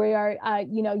 So we are,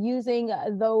 using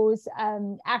those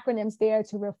acronyms there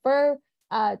to refer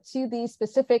to these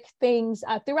specific things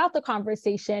throughout the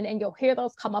conversation, and you'll hear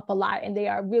those come up a lot, and they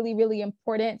are really, really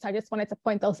important. So I just wanted to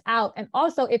point those out. And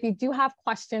also, if you do have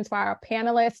questions for our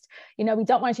panelists, we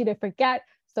don't want you to forget.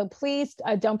 So please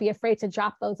don't be afraid to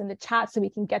drop those in the chat so we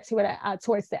can get to it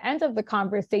towards the end of the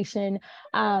conversation.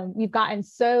 We've gotten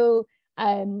so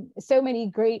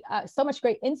much great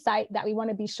insight that we want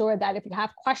to be sure that if you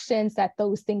have questions, that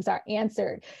those things are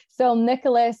answered. So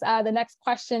Nikkolas, the next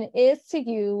question is to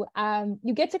you.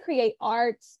 You get to create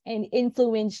art and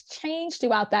influence change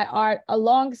throughout that art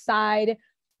alongside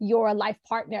your life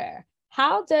partner.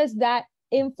 How does that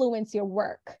influence your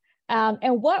work?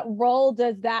 And what role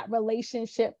does that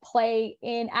relationship play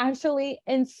in actually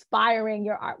inspiring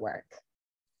your artwork?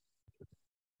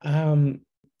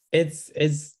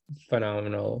 It's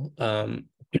phenomenal.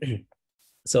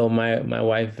 So my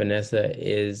wife Vanessa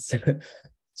is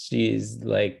she's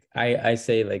like I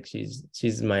say like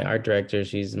she's my art director,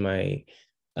 she's my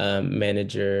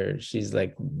manager, she's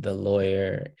like the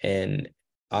lawyer, and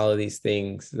all of these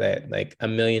things, that like a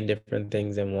million different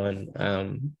things in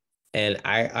one. And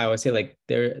I would say like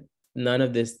none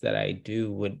of this that I do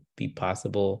would be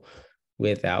possible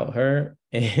without her.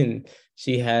 And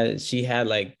she had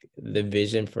like the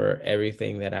vision for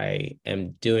everything that I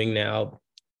am doing now.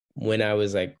 When I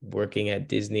was like working at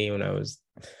Disney, when I was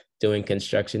doing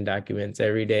construction documents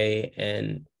every day,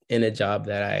 and in a job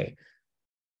that I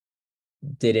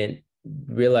didn't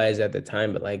realize at the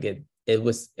time, but like it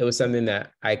was something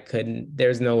that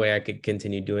there's no way I could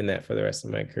continue doing that for the rest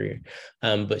of my career.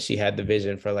 But she had the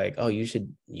vision for like, oh, you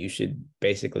should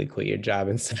basically quit your job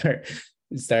and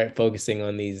start focusing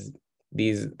on these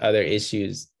other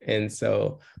issues. And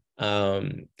so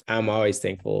I'm always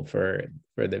thankful for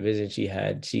the vision she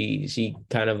had. She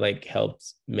kind of like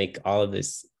helped make all of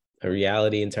this a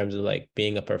reality in terms of like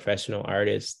being a professional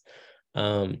artist,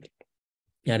 at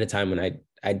a time when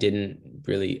I didn't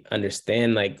really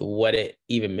understand like what it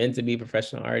even meant to be a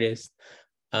professional artist.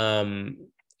 And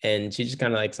she just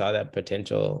kind of like saw that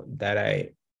potential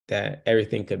that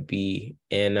everything could be.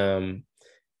 And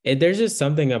there's just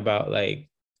something about like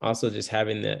also just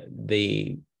having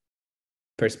the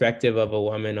perspective of a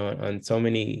woman on so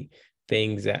many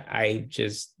things that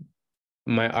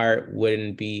my art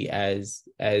wouldn't be as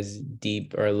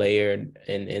deep or layered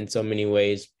in so many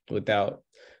ways without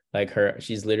like her.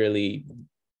 She's literally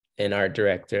an art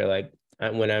director. Like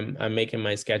when I'm making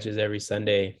my sketches every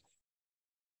Sunday,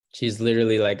 she's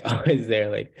literally like always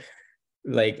there,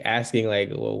 like asking like,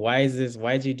 well,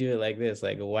 why'd you do it like this?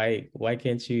 Like, why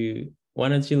don't you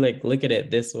like look at it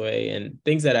this way, and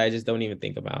things that I just don't even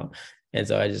think about. And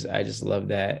so I just love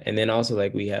that. And then also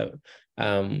like we have,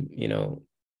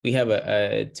 we have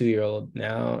a 2-year-old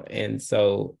now. And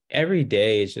so every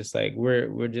day it's just like,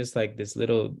 we're just like this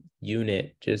little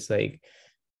unit, just like,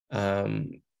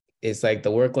 it's like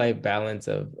the work-life balance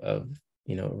of,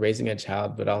 raising a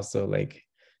child, but also like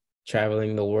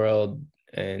traveling the world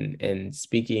and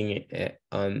speaking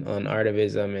on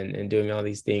Artivism and doing all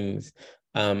these things.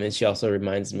 And she also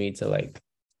reminds me to like,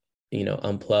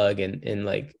 unplug and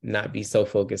like not be so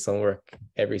focused on work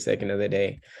every second of the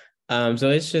day. So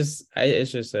it's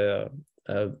just a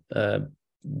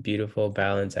beautiful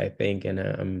balance, I think. And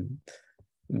I'm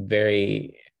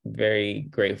very, very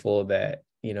grateful that,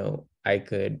 I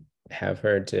could have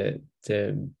her to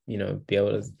be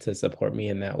able to support me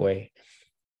in that way.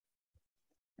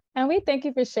 And we thank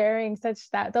you for sharing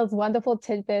those wonderful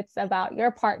tidbits about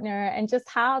your partner and just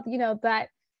how, that,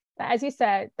 as you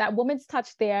said, that woman's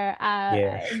touch there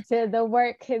to the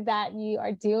work that you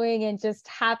are doing, and just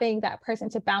having that person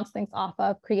to bounce things off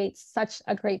of creates such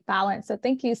a great balance. So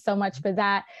thank you so much for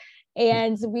that.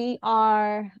 And we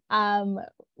are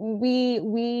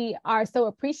we are so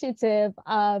appreciative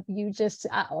of you, just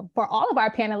for all of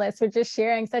our panelists, for just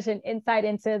sharing such an insight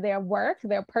into their work,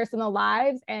 their personal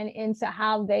lives, and into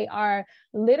how they are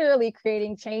literally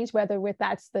creating change, whether with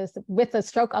the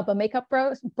stroke of a makeup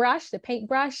brush, the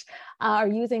paintbrush, or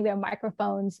using their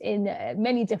microphones in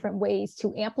many different ways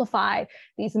to amplify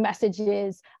these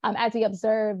messages. As we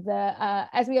observe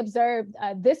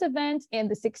this event and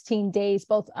the 16 days,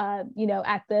 both at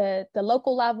the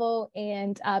local level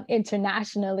and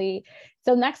internationally.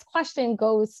 So next question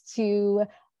goes to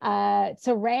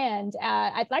Rand.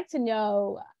 I'd like to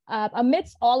know,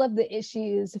 amidst all of the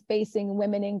issues facing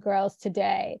women and girls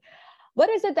today, what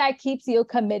is it that keeps you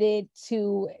committed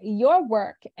to your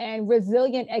work and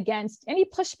resilient against any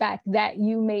pushback that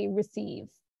you may receive?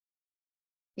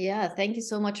 Yeah, thank you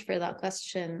so much for that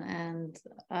question. And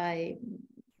I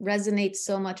resonate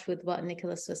so much with what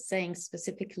Nikkolas was saying,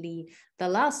 specifically the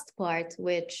last part,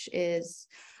 which is,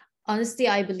 honestly,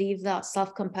 I believe that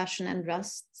self-compassion and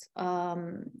rest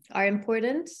are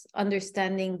important.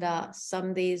 Understanding that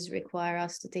some days require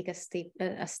us to take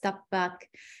a step back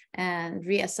and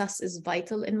reassess is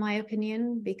vital, in my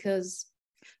opinion, because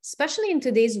especially in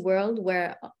today's world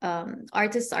where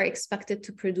artists are expected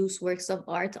to produce works of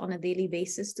art on a daily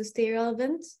basis to stay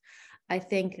relevant, I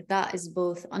think that is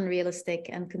both unrealistic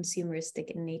and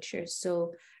consumeristic in nature.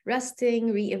 So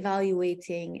resting,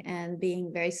 reevaluating, and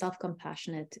being very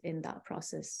self-compassionate in that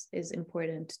process is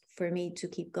important for me to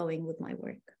keep going with my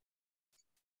work.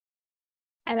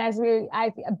 And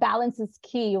balance is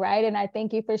key, right? And I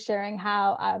thank you for sharing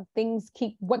how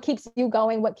what keeps you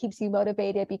going, what keeps you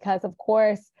motivated, because of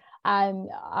course,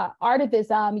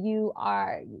 Artivism,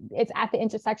 it's at the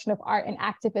intersection of art and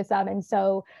activism. And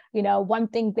so, one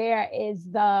thing there is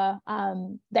that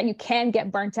you can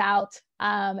get burnt out,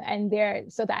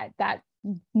 so that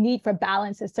need for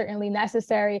balance is certainly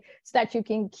necessary, so that you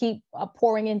can keep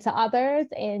pouring into others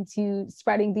and to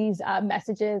spreading these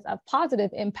messages of positive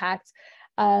impact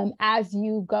as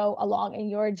you go along in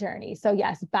your journey. So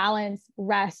yes, balance,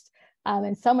 rest,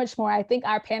 and so much more. I think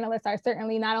our panelists are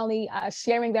certainly not only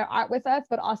sharing their art with us,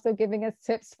 but also giving us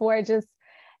tips for just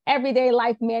everyday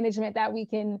life management that we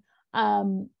can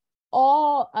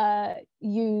all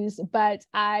use. But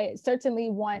I certainly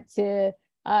want to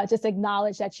just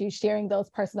acknowledge that you sharing those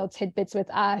personal tidbits with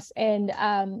us. And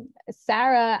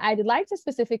Sarah, I'd like to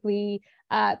specifically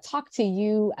talk to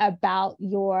you about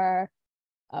your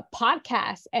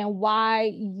podcast and why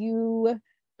you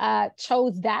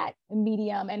chose that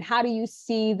medium, and how do you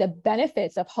see the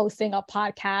benefits of hosting a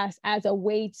podcast as a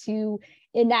way to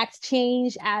enact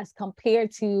change as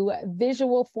compared to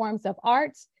visual forms of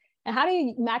art, And how do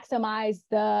you maximize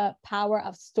the power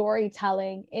of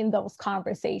storytelling in those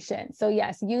conversations? So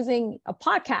yes, using a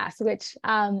podcast, which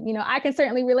I can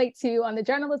certainly relate to on the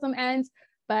journalism end,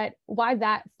 but why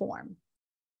that form?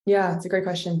 Yeah, it's a great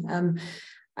question.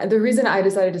 The reason I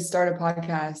decided to start a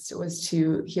podcast was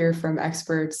to hear from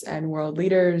experts and world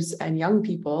leaders and young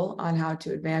people on how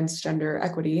to advance gender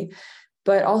equity,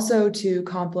 but also to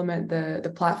complement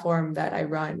the platform that I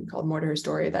run called More to Her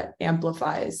Story that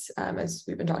amplifies, as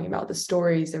we've been talking about, the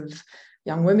stories of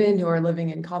young women who are living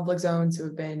in conflict zones, who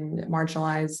have been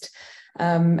marginalized.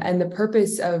 And the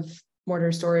purpose of More to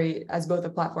Her Story as both a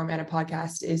platform and a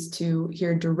podcast is to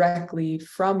hear directly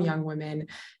from young women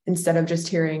instead of just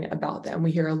hearing about them.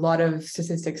 We hear a lot of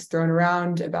statistics thrown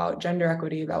around about gender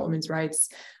equity, about women's rights,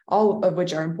 all of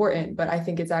which are important, but I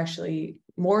think it's actually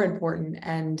more important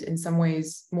and in some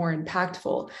ways more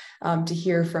impactful to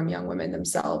hear from young women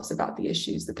themselves about the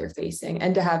issues that they're facing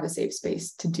and to have a safe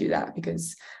space to do that,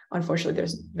 because unfortunately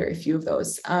there's very few of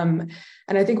those. And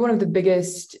I think one of the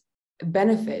biggest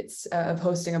benefits of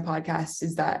hosting a podcast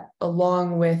is that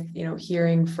along with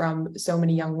hearing from so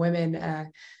many young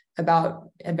women about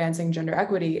advancing gender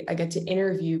equity, I get to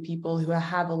interview people who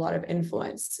have a lot of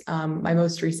influence. My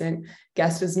most recent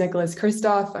guest was Nikkolas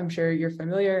Smith. I'm sure you're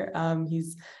familiar.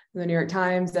 He's in the New York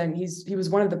Times, and he was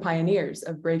one of the pioneers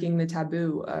of breaking the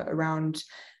taboo around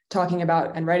talking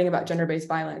about and writing about gender-based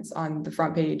violence on the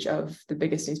front page of the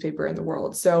biggest newspaper in the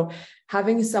world. So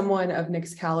having someone of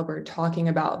Nick's caliber talking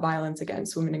about violence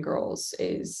against women and girls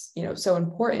is, so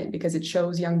important, because it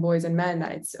shows young boys and men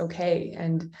that it's okay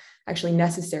and actually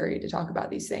necessary to talk about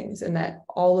these things, and that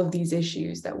all of these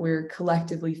issues that we're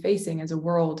collectively facing as a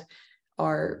world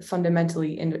are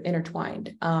fundamentally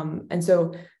intertwined. And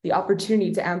so the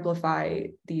opportunity to amplify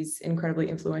these incredibly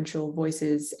influential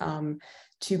voices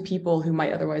to people who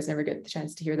might otherwise never get the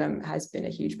chance to hear them has been a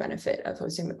huge benefit of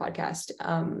hosting the podcast.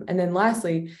 And then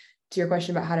lastly, to your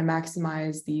question about how to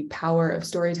maximize the power of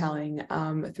storytelling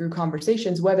through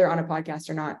conversations, whether on a podcast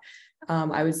or not,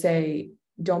 I would say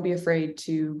don't be afraid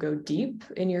to go deep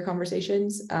in your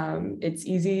conversations. It's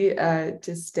easy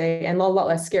to stay, and a lot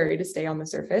less scary to stay on the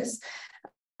surface.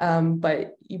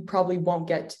 But you probably won't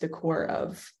get to the core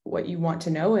of what you want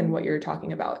to know and what you're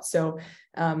talking about. So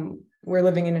we're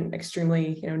living in an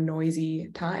extremely,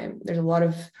 noisy time. There's a lot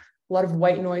of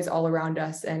white noise all around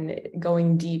us, and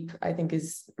going deep, I think,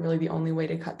 is really the only way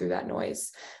to cut through that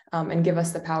noise and give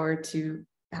us the power to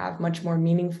have much more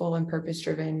meaningful and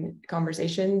purpose-driven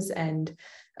conversations and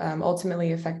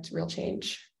ultimately affect real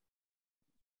change.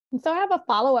 So I have a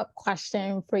follow-up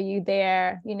question for you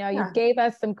there. You gave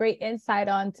us some great insight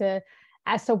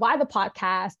as to why the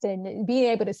podcast and being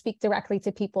able to speak directly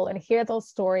to people and hear those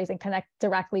stories and connect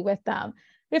directly with them.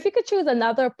 But if you could choose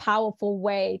another powerful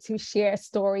way to share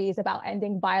stories about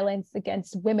ending violence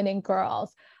against women and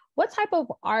girls, what type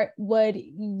of art would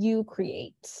you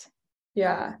create?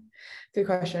 Yeah, good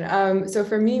question. So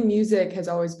for me, music has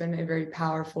always been a very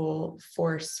powerful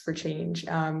force for change.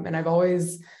 And I've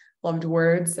always loved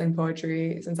words and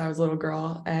poetry since I was a little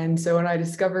girl. And so when I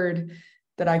discovered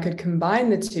that I could combine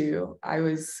the two, I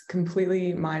was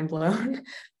completely mind blown.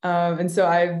 And so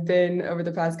I've been, over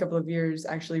the past couple of years,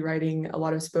 actually writing a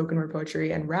lot of spoken word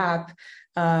poetry and rap.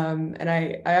 And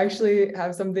I actually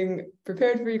have something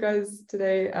prepared for you guys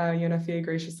today. UNFPA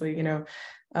graciously,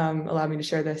 allowed me to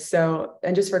share this. So,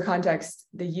 and just for context,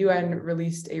 the UN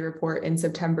released a report in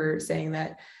September saying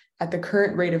that at the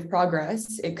current rate of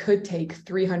progress, it could take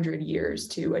 300 years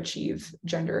to achieve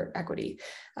gender equity.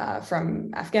 From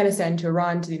Afghanistan to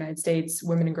Iran to the United States,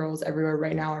 women and girls everywhere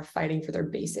right now are fighting for their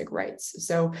basic rights.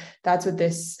 So that's what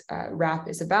this rap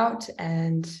is about.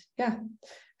 And yeah,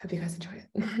 hope you guys enjoy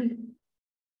it.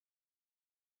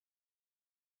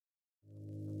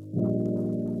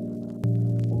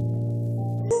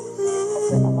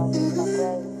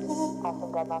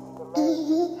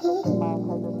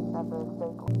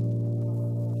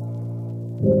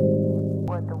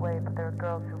 Worth the wait, but there are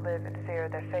girls who live in fear.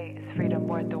 Their fate is freedom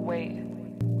worth the wait.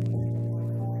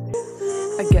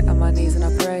 I get on my knees and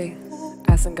I pray,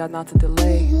 asking God not to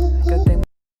delay. Good thing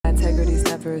my integrity's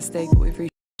never a stake, but we've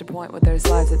reached a point where there's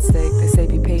lives at stake. They say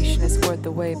be patient, it's worth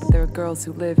the wait, but there are girls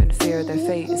who live in fear. Their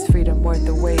fate is freedom worth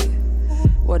the wait.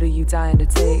 What are you dying to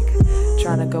take?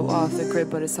 Trying to go off the grid,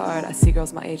 but it's hard. I see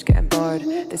girls my age getting barred.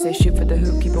 They say shoot for the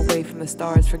hoop, keep away from the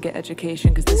stars. Forget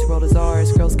education, cause this world is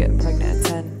ours. Girls getting pregnant at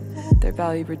 10. Their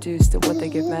value reduced to what they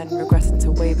give men. Regressing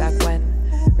to way back when.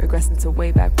 Regressing to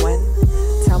way back when.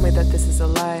 Tell me that this is a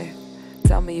lie.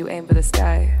 Tell me you aim for the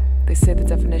sky. They say the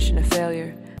definition of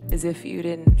failure as if you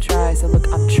didn't try. So look,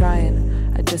 I'm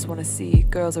trying. I just want to see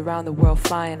girls around the world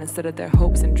flying instead of their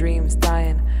hopes and dreams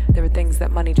dying. There are things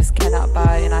that money just cannot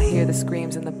buy, and I hear the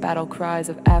screams and the battle cries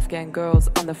of Afghan girls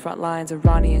on the front lines,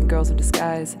 Iranian girls in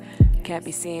disguise. Can't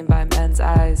be seen by men's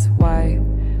eyes. Why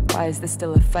is this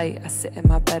still a fight? I sit in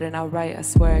my bed and I write. I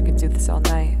swear I could do this all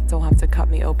night. Don't have to cut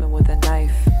me open with a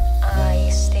knife. I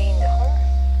stay in the home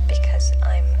because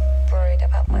I'm worried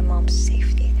about my mom's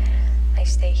safety. I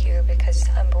stay here because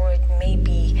I'm worried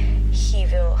maybe he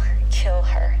will kill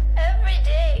her. Every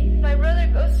day, my brother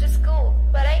goes to school,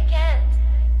 but I can't.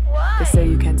 Why? They say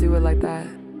you can't do it like that.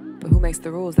 But who makes the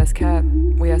rules? That's cap.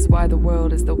 We ask why the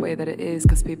world is the way that it is,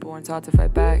 cause people weren't taught to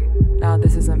fight back. Now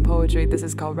this isn't poetry, this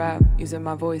is called rap. Using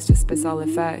my voice to spit solid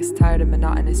facts. Tired of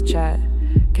monotonous chat.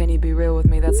 Can you be real with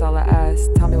me? That's all I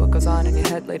ask. Tell me what goes on in your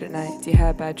head late at night. Do you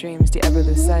have bad dreams? Do you ever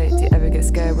lose sight? Do you ever get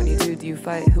scared when you do? Do you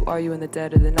fight? Who are you in the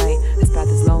dead of the night? This path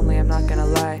is lonely, I'm not gonna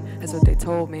lie. That's what they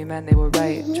told me, man, they were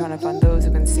right. Trying to find those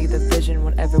who can see the vision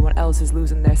when everyone else is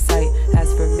losing their sight.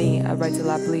 As for me, I write till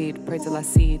I bleed, pray till I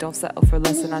see. Don't settle for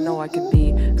less than I know I can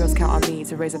be. Girls count on me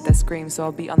to raise up that scream, so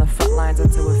I'll be on the front lines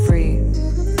until we're free.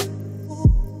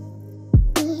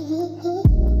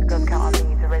 Girls count on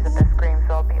me to raise up that scream,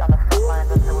 so I'll be on the front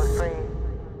lines until we're free.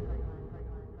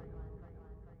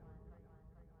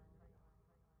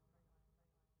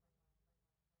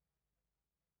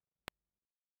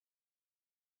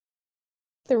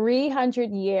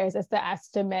 300 years is the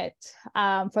estimate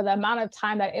for the amount of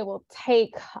time that it will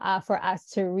take for us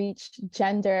to reach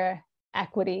gender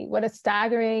equity. What a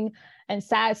staggering and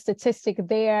sad statistic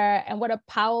there, and what a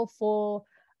powerful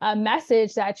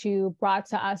message that you brought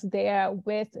to us there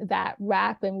with that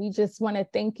rap. And we just want to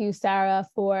thank you, Sarah,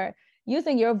 for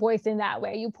using your voice in that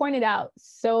way. You pointed out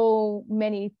so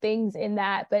many things in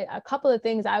that, but a couple of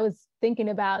things I was thinking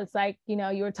about, it's like, you know,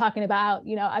 you were talking about,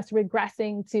 you know, us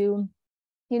regressing to,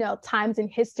 you know, times in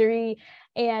history,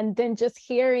 and then just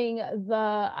hearing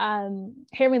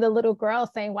the little girl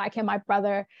saying, why can't my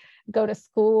brother go to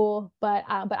school, but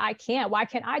I can't. Why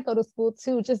can't I go to school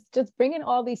too? Just bringing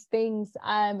all these things,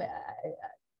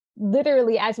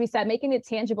 literally, as we said, making it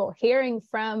tangible, hearing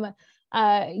from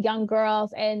young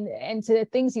girls, and to the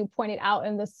things you pointed out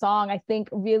in the song, I think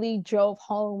really drove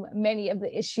home many of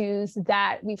the issues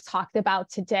that we've talked about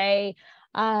today.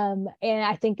 And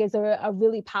I think is a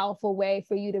really powerful way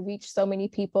for you to reach so many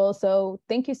people. So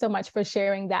thank you so much for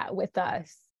sharing that with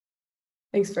us.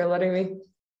 Thanks for letting me.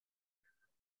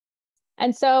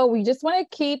 And so we just want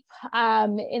to keep,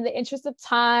 in the interest of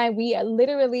time, we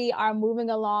literally are moving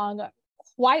along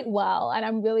quite well. And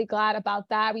I'm really glad about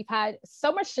that. We've had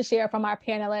so much to share from our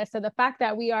panelists. So the fact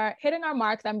that we are hitting our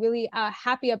marks, I'm really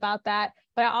happy about that.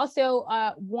 But I also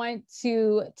want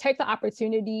to take the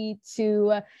opportunity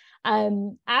to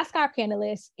ask our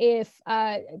panelists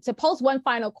to pose one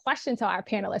final question to our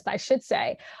panelists, I should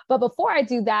say. But before I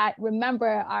do that, remember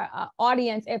our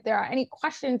audience, if there are any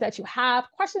questions that you have,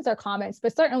 questions or comments,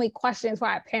 but certainly questions for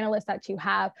our panelists that you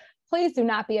have, please do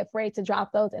not be afraid to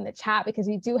drop those in the chat, because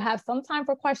we do have some time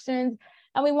for questions.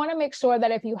 And we want to make sure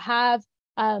that if you have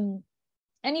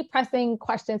any pressing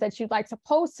questions that you'd like to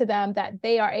pose to them, that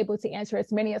they are able to answer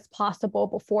as many as possible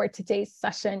before today's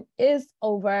session is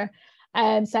over.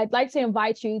 So I'd like to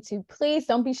invite you to please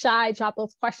don't be shy, drop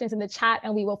those questions in the chat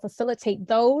and we will facilitate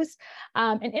those.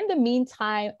 And in the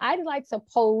meantime, I'd like to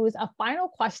pose a final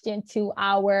question to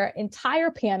our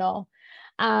entire panel.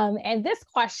 And this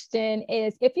question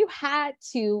is, if you had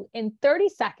to, in 30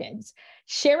 seconds,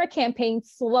 share a campaign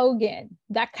slogan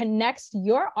that connects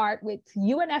your art with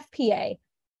UNFPA,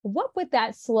 what would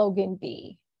that slogan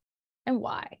be and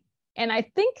why? And I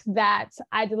think that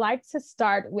I'd like to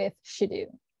start with Shudu.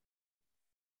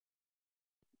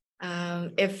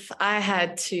 If I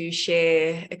had to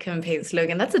share a campaign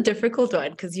slogan, that's a difficult one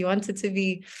because you want it to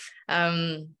be,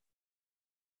 mine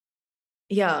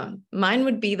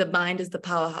would be the mind is the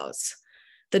powerhouse,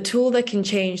 the tool that can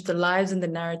change the lives and the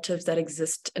narratives that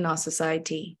exist in our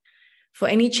society. For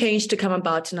any change to come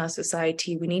about in our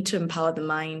society, we need to empower the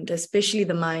mind, especially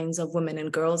the minds of women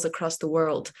and girls across the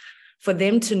world, for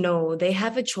them to know they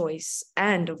have a choice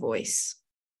and a voice.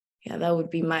 Yeah, that would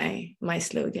be my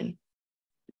slogan.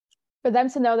 For them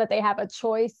to know that they have a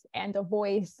choice and a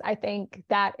voice, I think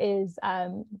that is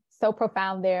so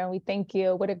profound there. And we thank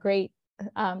you. What a great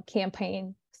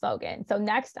campaign slogan. So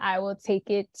next, I will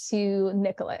take it to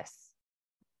Nikkolas.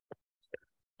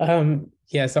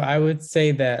 So I would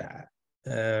say that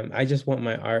I just want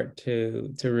my art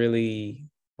to really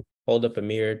hold up a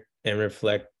mirror and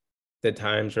reflect the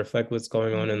times, reflect what's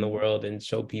going on in the world, and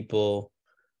show people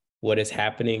what is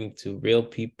happening to real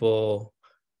people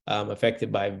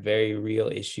affected by very real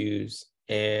issues,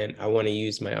 And I want to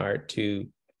use my art to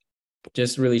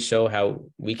just really show how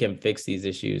we can fix these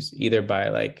issues, either by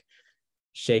like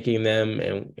shaking them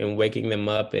and waking them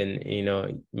up, and, you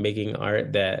know, making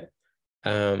art that,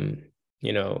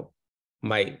 you know,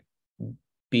 might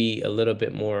be a little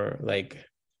bit more like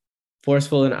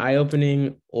forceful and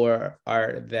eye-opening, or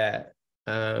art that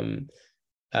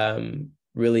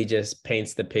really just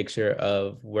paints the picture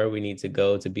of where we need to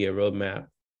go to be a roadmap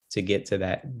to get to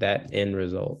that end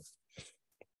result.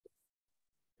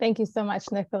 Thank you so much,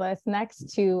 Nikkolas.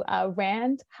 Next to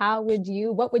Rand,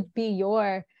 what would be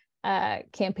your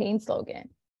campaign slogan?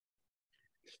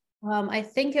 I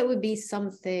think it would be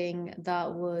something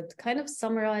that would kind of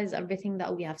summarize everything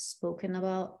that we have spoken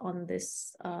about on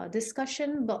this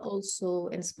discussion, but also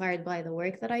inspired by the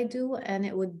work that I do. And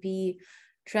it would be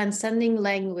transcending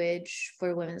language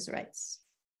for women's rights.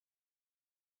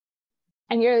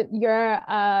 And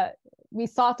we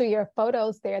saw through your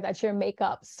photos there that your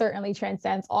makeup certainly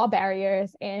transcends all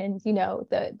barriers, and, you know,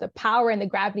 the power and the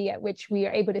gravity at which we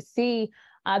are able to see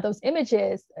those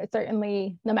images.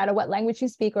 Certainly, no matter what language you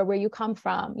speak or where you come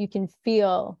from, you can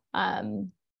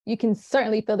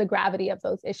certainly feel the gravity of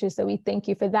those issues. So we thank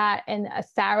you for that. And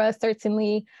Sarah,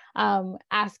 certainly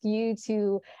ask you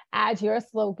to add your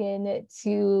slogan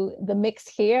to the mix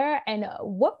here. And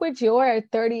what would if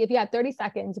you had 30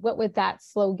 seconds, what would that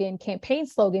campaign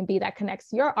slogan be that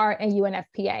connects your art and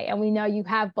UNFPA? And we know you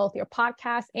have both your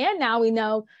podcast, and now we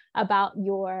know about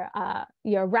your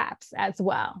raps as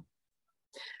well.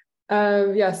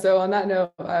 Yeah, so on that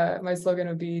note, my slogan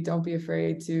would be, don't be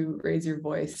afraid to raise your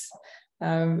voice.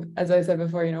 As I said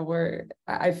before, you know,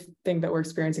 I think that we're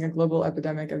experiencing a global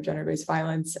epidemic of gender-based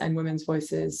violence, and women's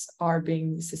voices are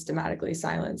being systematically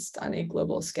silenced on a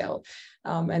global scale.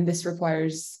 And this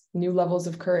requires new levels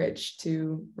of courage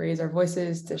to raise our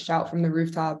voices, to shout from the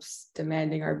rooftops,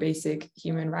 demanding our basic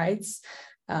human rights.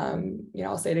 You know,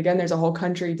 I'll say it again, there's a whole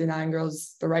country denying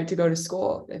girls the right to go to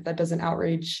school. If that doesn't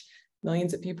outrage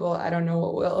millions of people, I don't know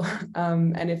what will.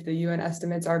 And if the UN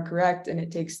estimates are correct, and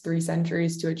it takes 3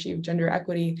 centuries to achieve gender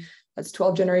equity, that's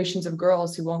 12 generations of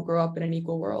girls who won't grow up in an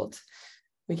equal world.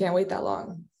 We can't wait that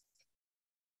long.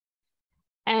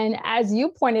 And as you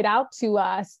pointed out to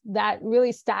us, that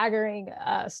really staggering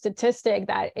statistic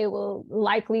that it will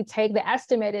likely take, the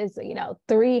estimate is, you know,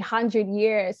 300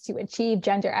 years to achieve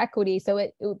gender equity. So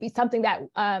it would be something that,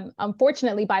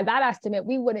 unfortunately, by that estimate,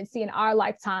 we wouldn't see in our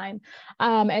lifetime.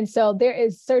 And so there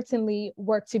is certainly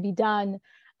work to be done.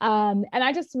 And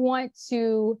I just want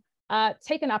to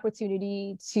take an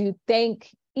opportunity to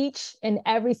thank each and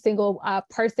every single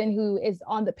person who is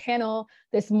on the panel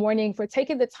this morning for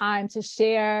taking the time to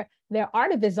share their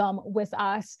artivism with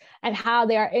us, and how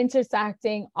they are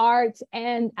intersecting art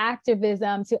and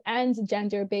activism to end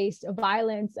gender-based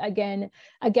violence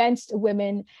against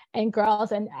women and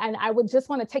girls. And I would just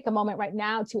want to take a moment right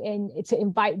now to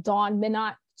invite Dawn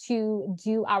Minot to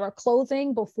do our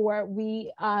closing before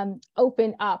we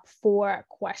open up for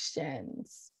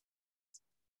questions.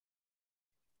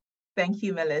 Thank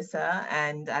you, Melissa.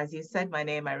 And as you said my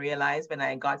name, I realized when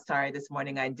I got started this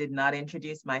morning, I did not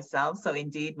introduce myself. So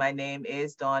indeed, my name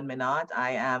is Dawn Minot.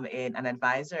 I am an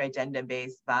advisor, a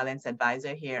gender-based violence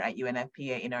advisor here at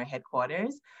UNFPA in our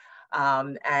headquarters.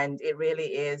 And it really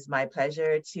is my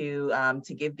pleasure to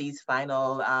give these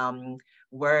final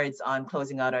words on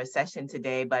closing out our session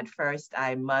today. But first,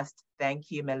 I must thank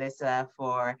you, Melissa,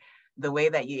 for the way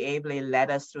that you ably led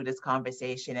us through this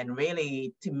conversation, and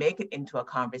really to make it into a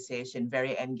conversation,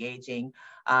 very engaging.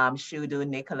 Shudu,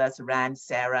 Nikkolas, Rand,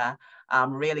 Sarah,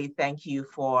 really thank you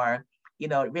for, you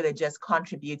know, really just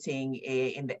contributing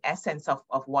in the essence of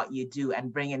what you do,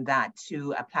 and bringing that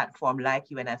to a platform like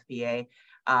UNFPA,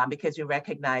 because we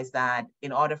recognize that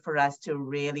in order for us to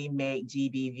really make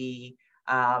GBV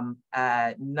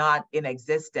not in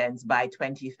existence by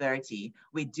 2030,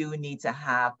 we do need to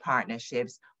have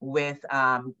partnerships with,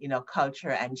 you know, culture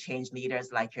and change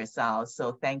leaders like yourselves.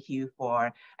 So thank you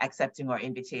for accepting our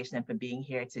invitation and for being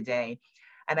here today.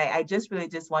 And I just really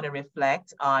want to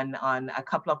reflect on a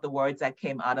couple of the words that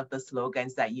came out of the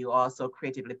slogans that you also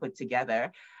creatively put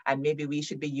together. And maybe we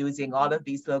should be using all of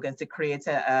these slogans to create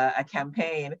a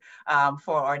campaign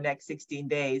for our next 16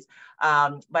 days.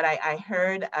 But I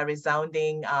heard a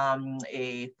resounding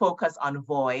a focus on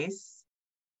voice,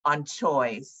 on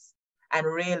choice. And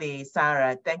really,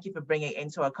 Sarah, thank you for bringing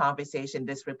into our conversation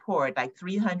this report, like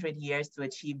 300 years to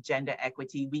achieve gender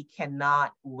equity. We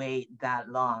cannot wait that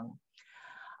long.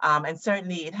 And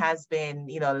certainly it has been,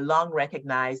 you know, long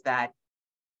recognized that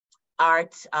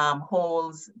art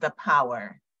holds the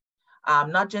power,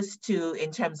 not just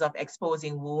in terms of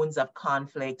exposing wounds of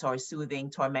conflict or soothing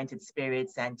tormented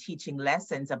spirits and teaching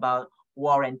lessons about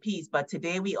war and peace. But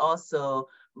today we also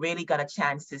really got a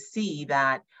chance to see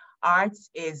that arts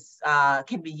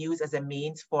can be used as a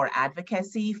means for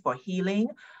advocacy, for healing.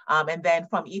 And then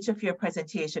from each of your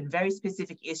presentation, very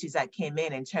specific issues that came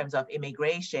in terms of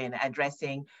immigration,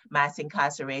 addressing mass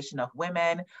incarceration of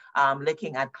women,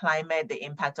 looking at climate, the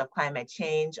impact of climate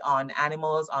change on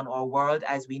animals, on our world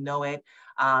as we know it,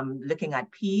 looking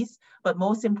at peace, but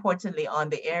most importantly on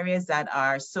the areas that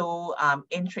are so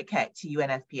intricate to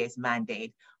UNFPA's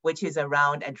mandate, which is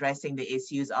around addressing the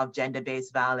issues of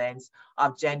gender-based violence,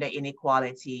 of gender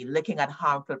inequality, looking at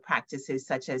harmful practices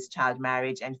such as child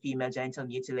marriage and female genital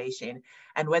mutilation,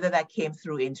 and whether that came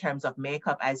through in terms of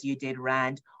makeup as you did,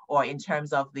 Rand, or in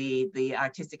terms of the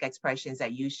artistic expressions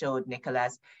that you showed,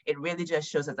 Nikkolas. It really just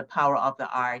shows us the power of the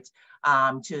art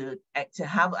to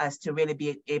have us to really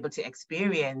be able to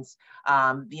experience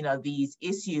these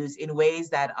issues in ways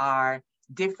that are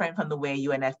different from the way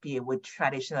UNFPA would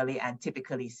traditionally and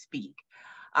typically speak.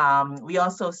 We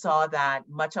also saw that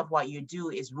much of what you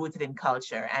do is rooted in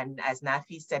culture. And as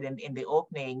Nafi said in the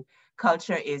opening,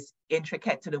 culture is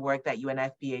intricate to the work that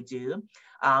UNFPA do.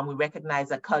 We recognize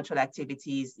that cultural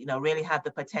activities, really have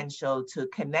the potential to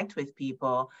connect with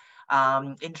people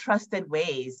in trusted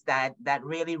ways that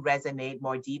really resonate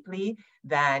more deeply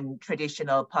than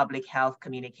traditional public health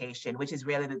communication, which is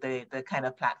really the kind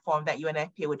of platform that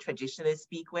UNFPA would traditionally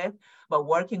speak with. But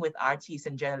working with artists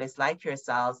and journalists like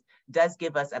yourselves does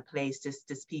give us a place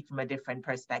to speak from a different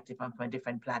perspective and from a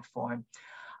different platform.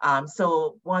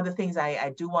 So one of the things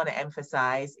I do want to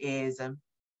emphasize is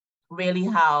really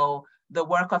how the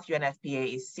work of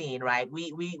UNFPA is seen, right?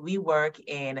 We work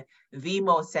in the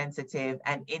most sensitive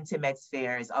and intimate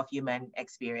spheres of human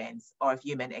experience or of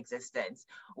human existence.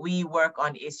 We work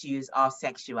on issues of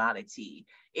sexuality,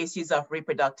 issues of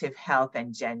reproductive health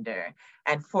and gender,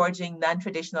 and forging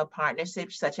non-traditional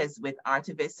partnerships such as with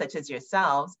artivists such as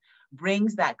yourselves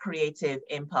brings that creative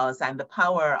impulse and the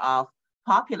power of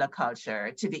popular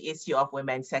culture to the issue of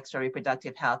women's sexual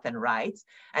reproductive health and rights.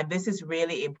 And this is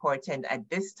really important at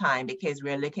this time because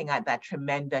we're looking at that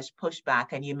tremendous pushback.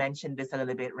 And you mentioned this a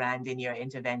little bit, Rand, in your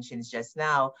interventions just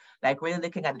now, like really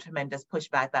looking at the tremendous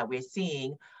pushback that we're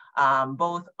seeing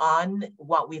both on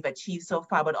what we've achieved so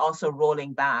far, but also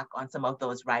rolling back on some of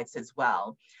those rights as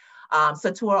well.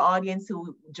 So to our audience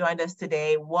who joined us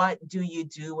today, what do you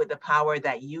do with the power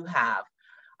that you have?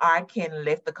 Art can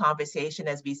lift the conversation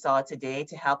as we saw today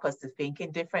to help us to think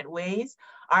in different ways.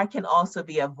 Art can also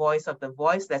be a voice of the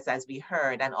voiceless as we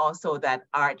heard, and also that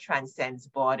art transcends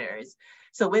borders.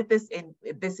 So with this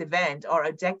event, our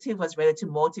objective was really to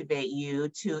motivate you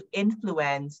to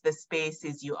influence the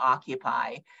spaces you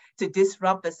occupy, to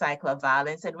disrupt the cycle of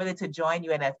violence, and really to join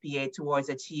UNFPA towards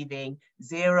achieving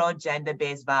zero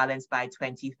gender-based violence by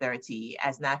 2030.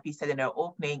 As Nafi said in our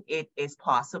opening, it is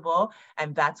possible,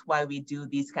 and that's why we do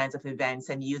these kinds of events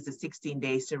and use the 16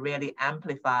 days to really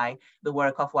amplify the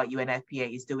work of what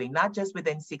UNFPA is doing, not just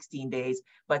within 16 days,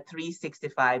 but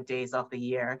 365 days of the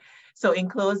year. So in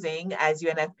closing, as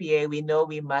UNFPA, we know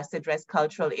we must address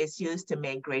cultural issues to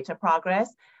make greater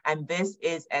progress. And this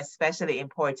is especially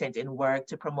important in work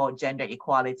to promote gender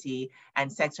equality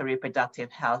and sexual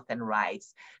reproductive health and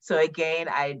rights. So again,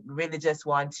 I really just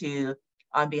want to,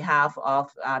 on behalf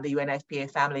of the UNFPA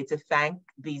family, to thank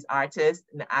these artists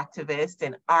and activists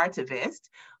and artivists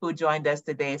who joined us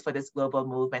today for this global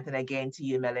movement. And again, to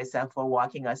you, Melissa, for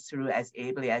walking us through as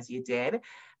ably as you did.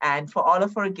 And for all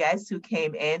of our guests who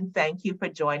came in, thank you for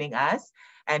joining us.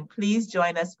 And please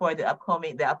join us for the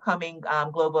upcoming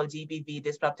Global GBV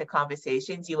Disruptor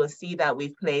Conversations. You will see that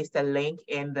we've placed a link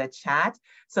in the chat.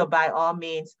 So by all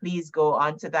means, please go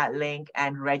onto that link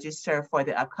and register for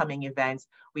the upcoming events.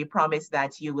 We promise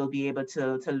that you will be able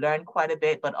to learn quite a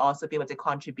bit, but also be able to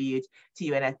contribute to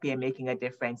UNFPA making a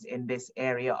difference in this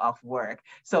area of work.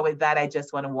 So with that, I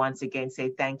just want to once again say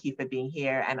thank you for being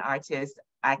here, and artists,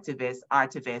 activists,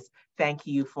 artivists, thank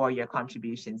you for your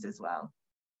contributions as well.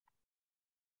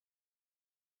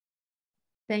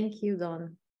 Thank you,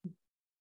 Dawn.